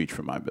gave a speech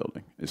from my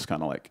building. It's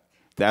kind of like,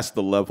 that's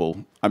the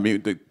level. I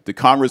mean,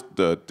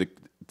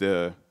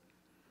 the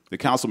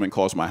councilman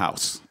calls my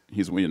house.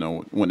 He's, you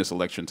know, when it's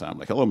election time,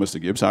 like, hello,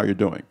 Mr. Gibbs, how are you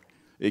doing?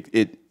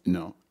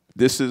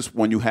 This is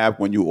when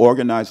you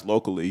organize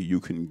locally, you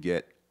can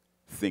get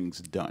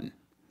things done.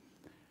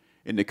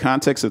 In the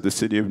context of the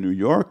city of New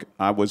York,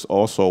 I was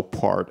also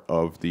part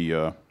of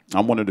the,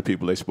 I'm one of the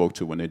people they spoke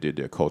to when they did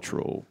their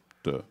cultural,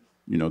 the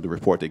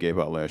report they gave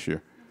out last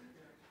year.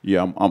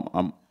 Yeah,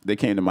 they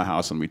came to my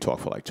house and we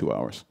talked for like 2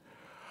 hours.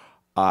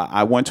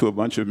 I went to a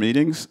bunch of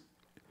meetings.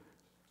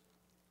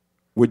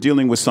 We're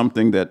dealing with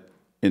something that,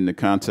 in the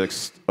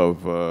context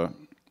of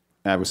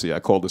advocacy, I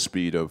call the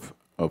speed of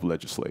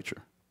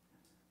legislature.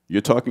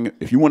 You're talking,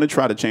 if you want to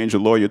try to change a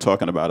law, you're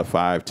talking about a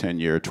 5,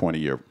 10-year,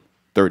 20-year,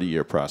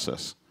 30-year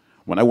process.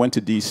 When I went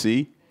to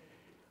D.C.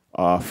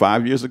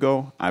 5 years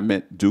ago, I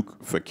met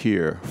Duke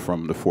Fakir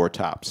from the Four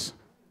Tops.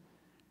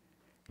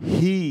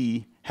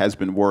 He has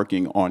been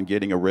working on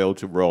getting a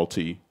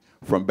rail-to-royalty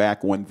from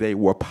back when they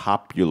were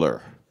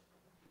popular.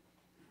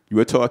 You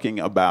were talking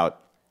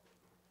about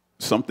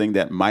something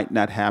that might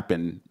not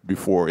happen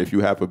before. If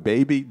you have a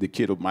baby, the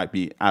kid might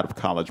be out of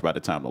college by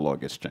the time the law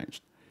gets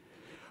changed.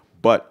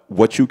 But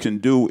what you can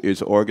do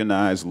is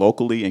organize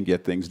locally and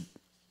get things,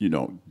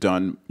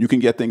 done. You can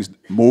get things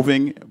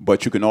moving,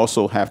 but you can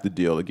also have to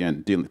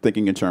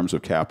thinking in terms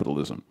of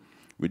capitalism.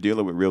 We're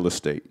dealing with real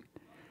estate.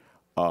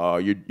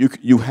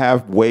 You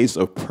have ways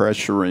of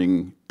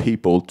pressuring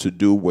people to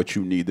do what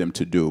you need them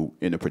to do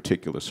in a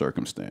particular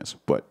circumstance.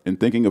 But in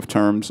thinking of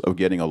terms of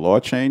getting a law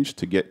changed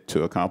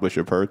to accomplish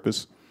your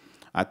purpose,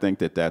 I think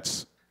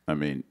that's. I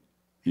mean,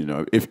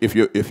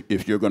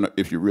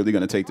 if you're really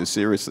gonna take this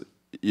serious,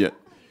 yeah.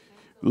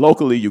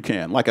 Locally, you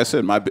can. Like I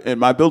said, in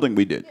my building,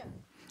 we did.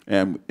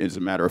 And as a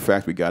matter of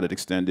fact, we got it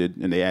extended,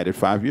 and they added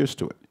 5 years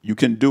to it. You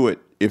can do it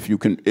if you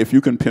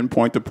can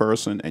pinpoint the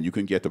person and you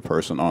can get the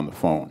person on the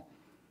phone.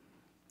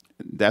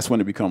 That's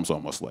when it becomes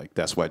almost like,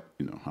 that's what,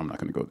 I'm not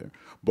going to go there.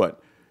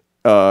 But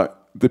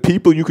the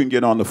people you can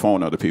get on the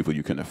phone are the people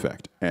you can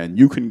affect. And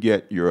you can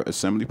get your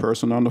assembly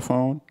person on the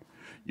phone.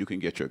 You can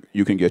get your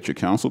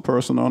council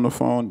person on the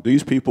phone.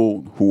 These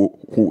people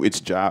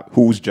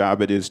whose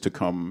job it is to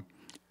come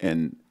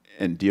and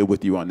deal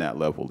with you on that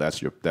level.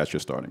 That's your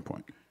starting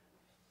point.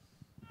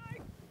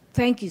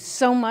 Thank you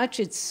so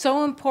much. It's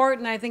so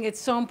important. I think it's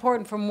so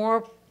important for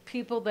more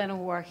people than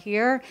who are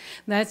here.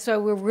 That's why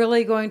we're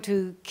really going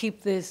to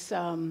keep this.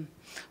 We're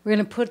going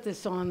to put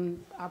this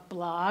on our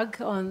blog,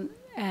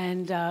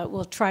 and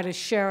we'll try to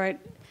share it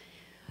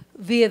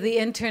via the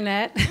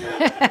internet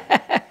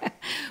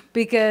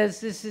because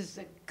this is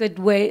a good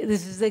way.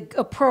 This is the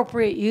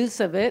appropriate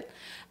use of it.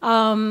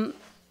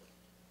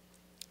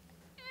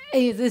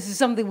 This is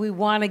something we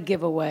want to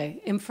give away,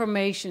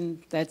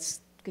 information that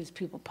gives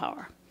people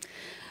power.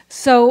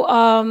 So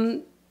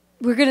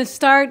we're going to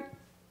start.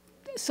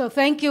 So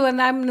thank you,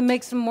 and I'm going to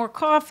make some more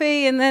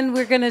coffee, and then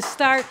we're going to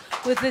start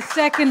with the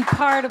second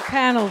part of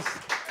panels.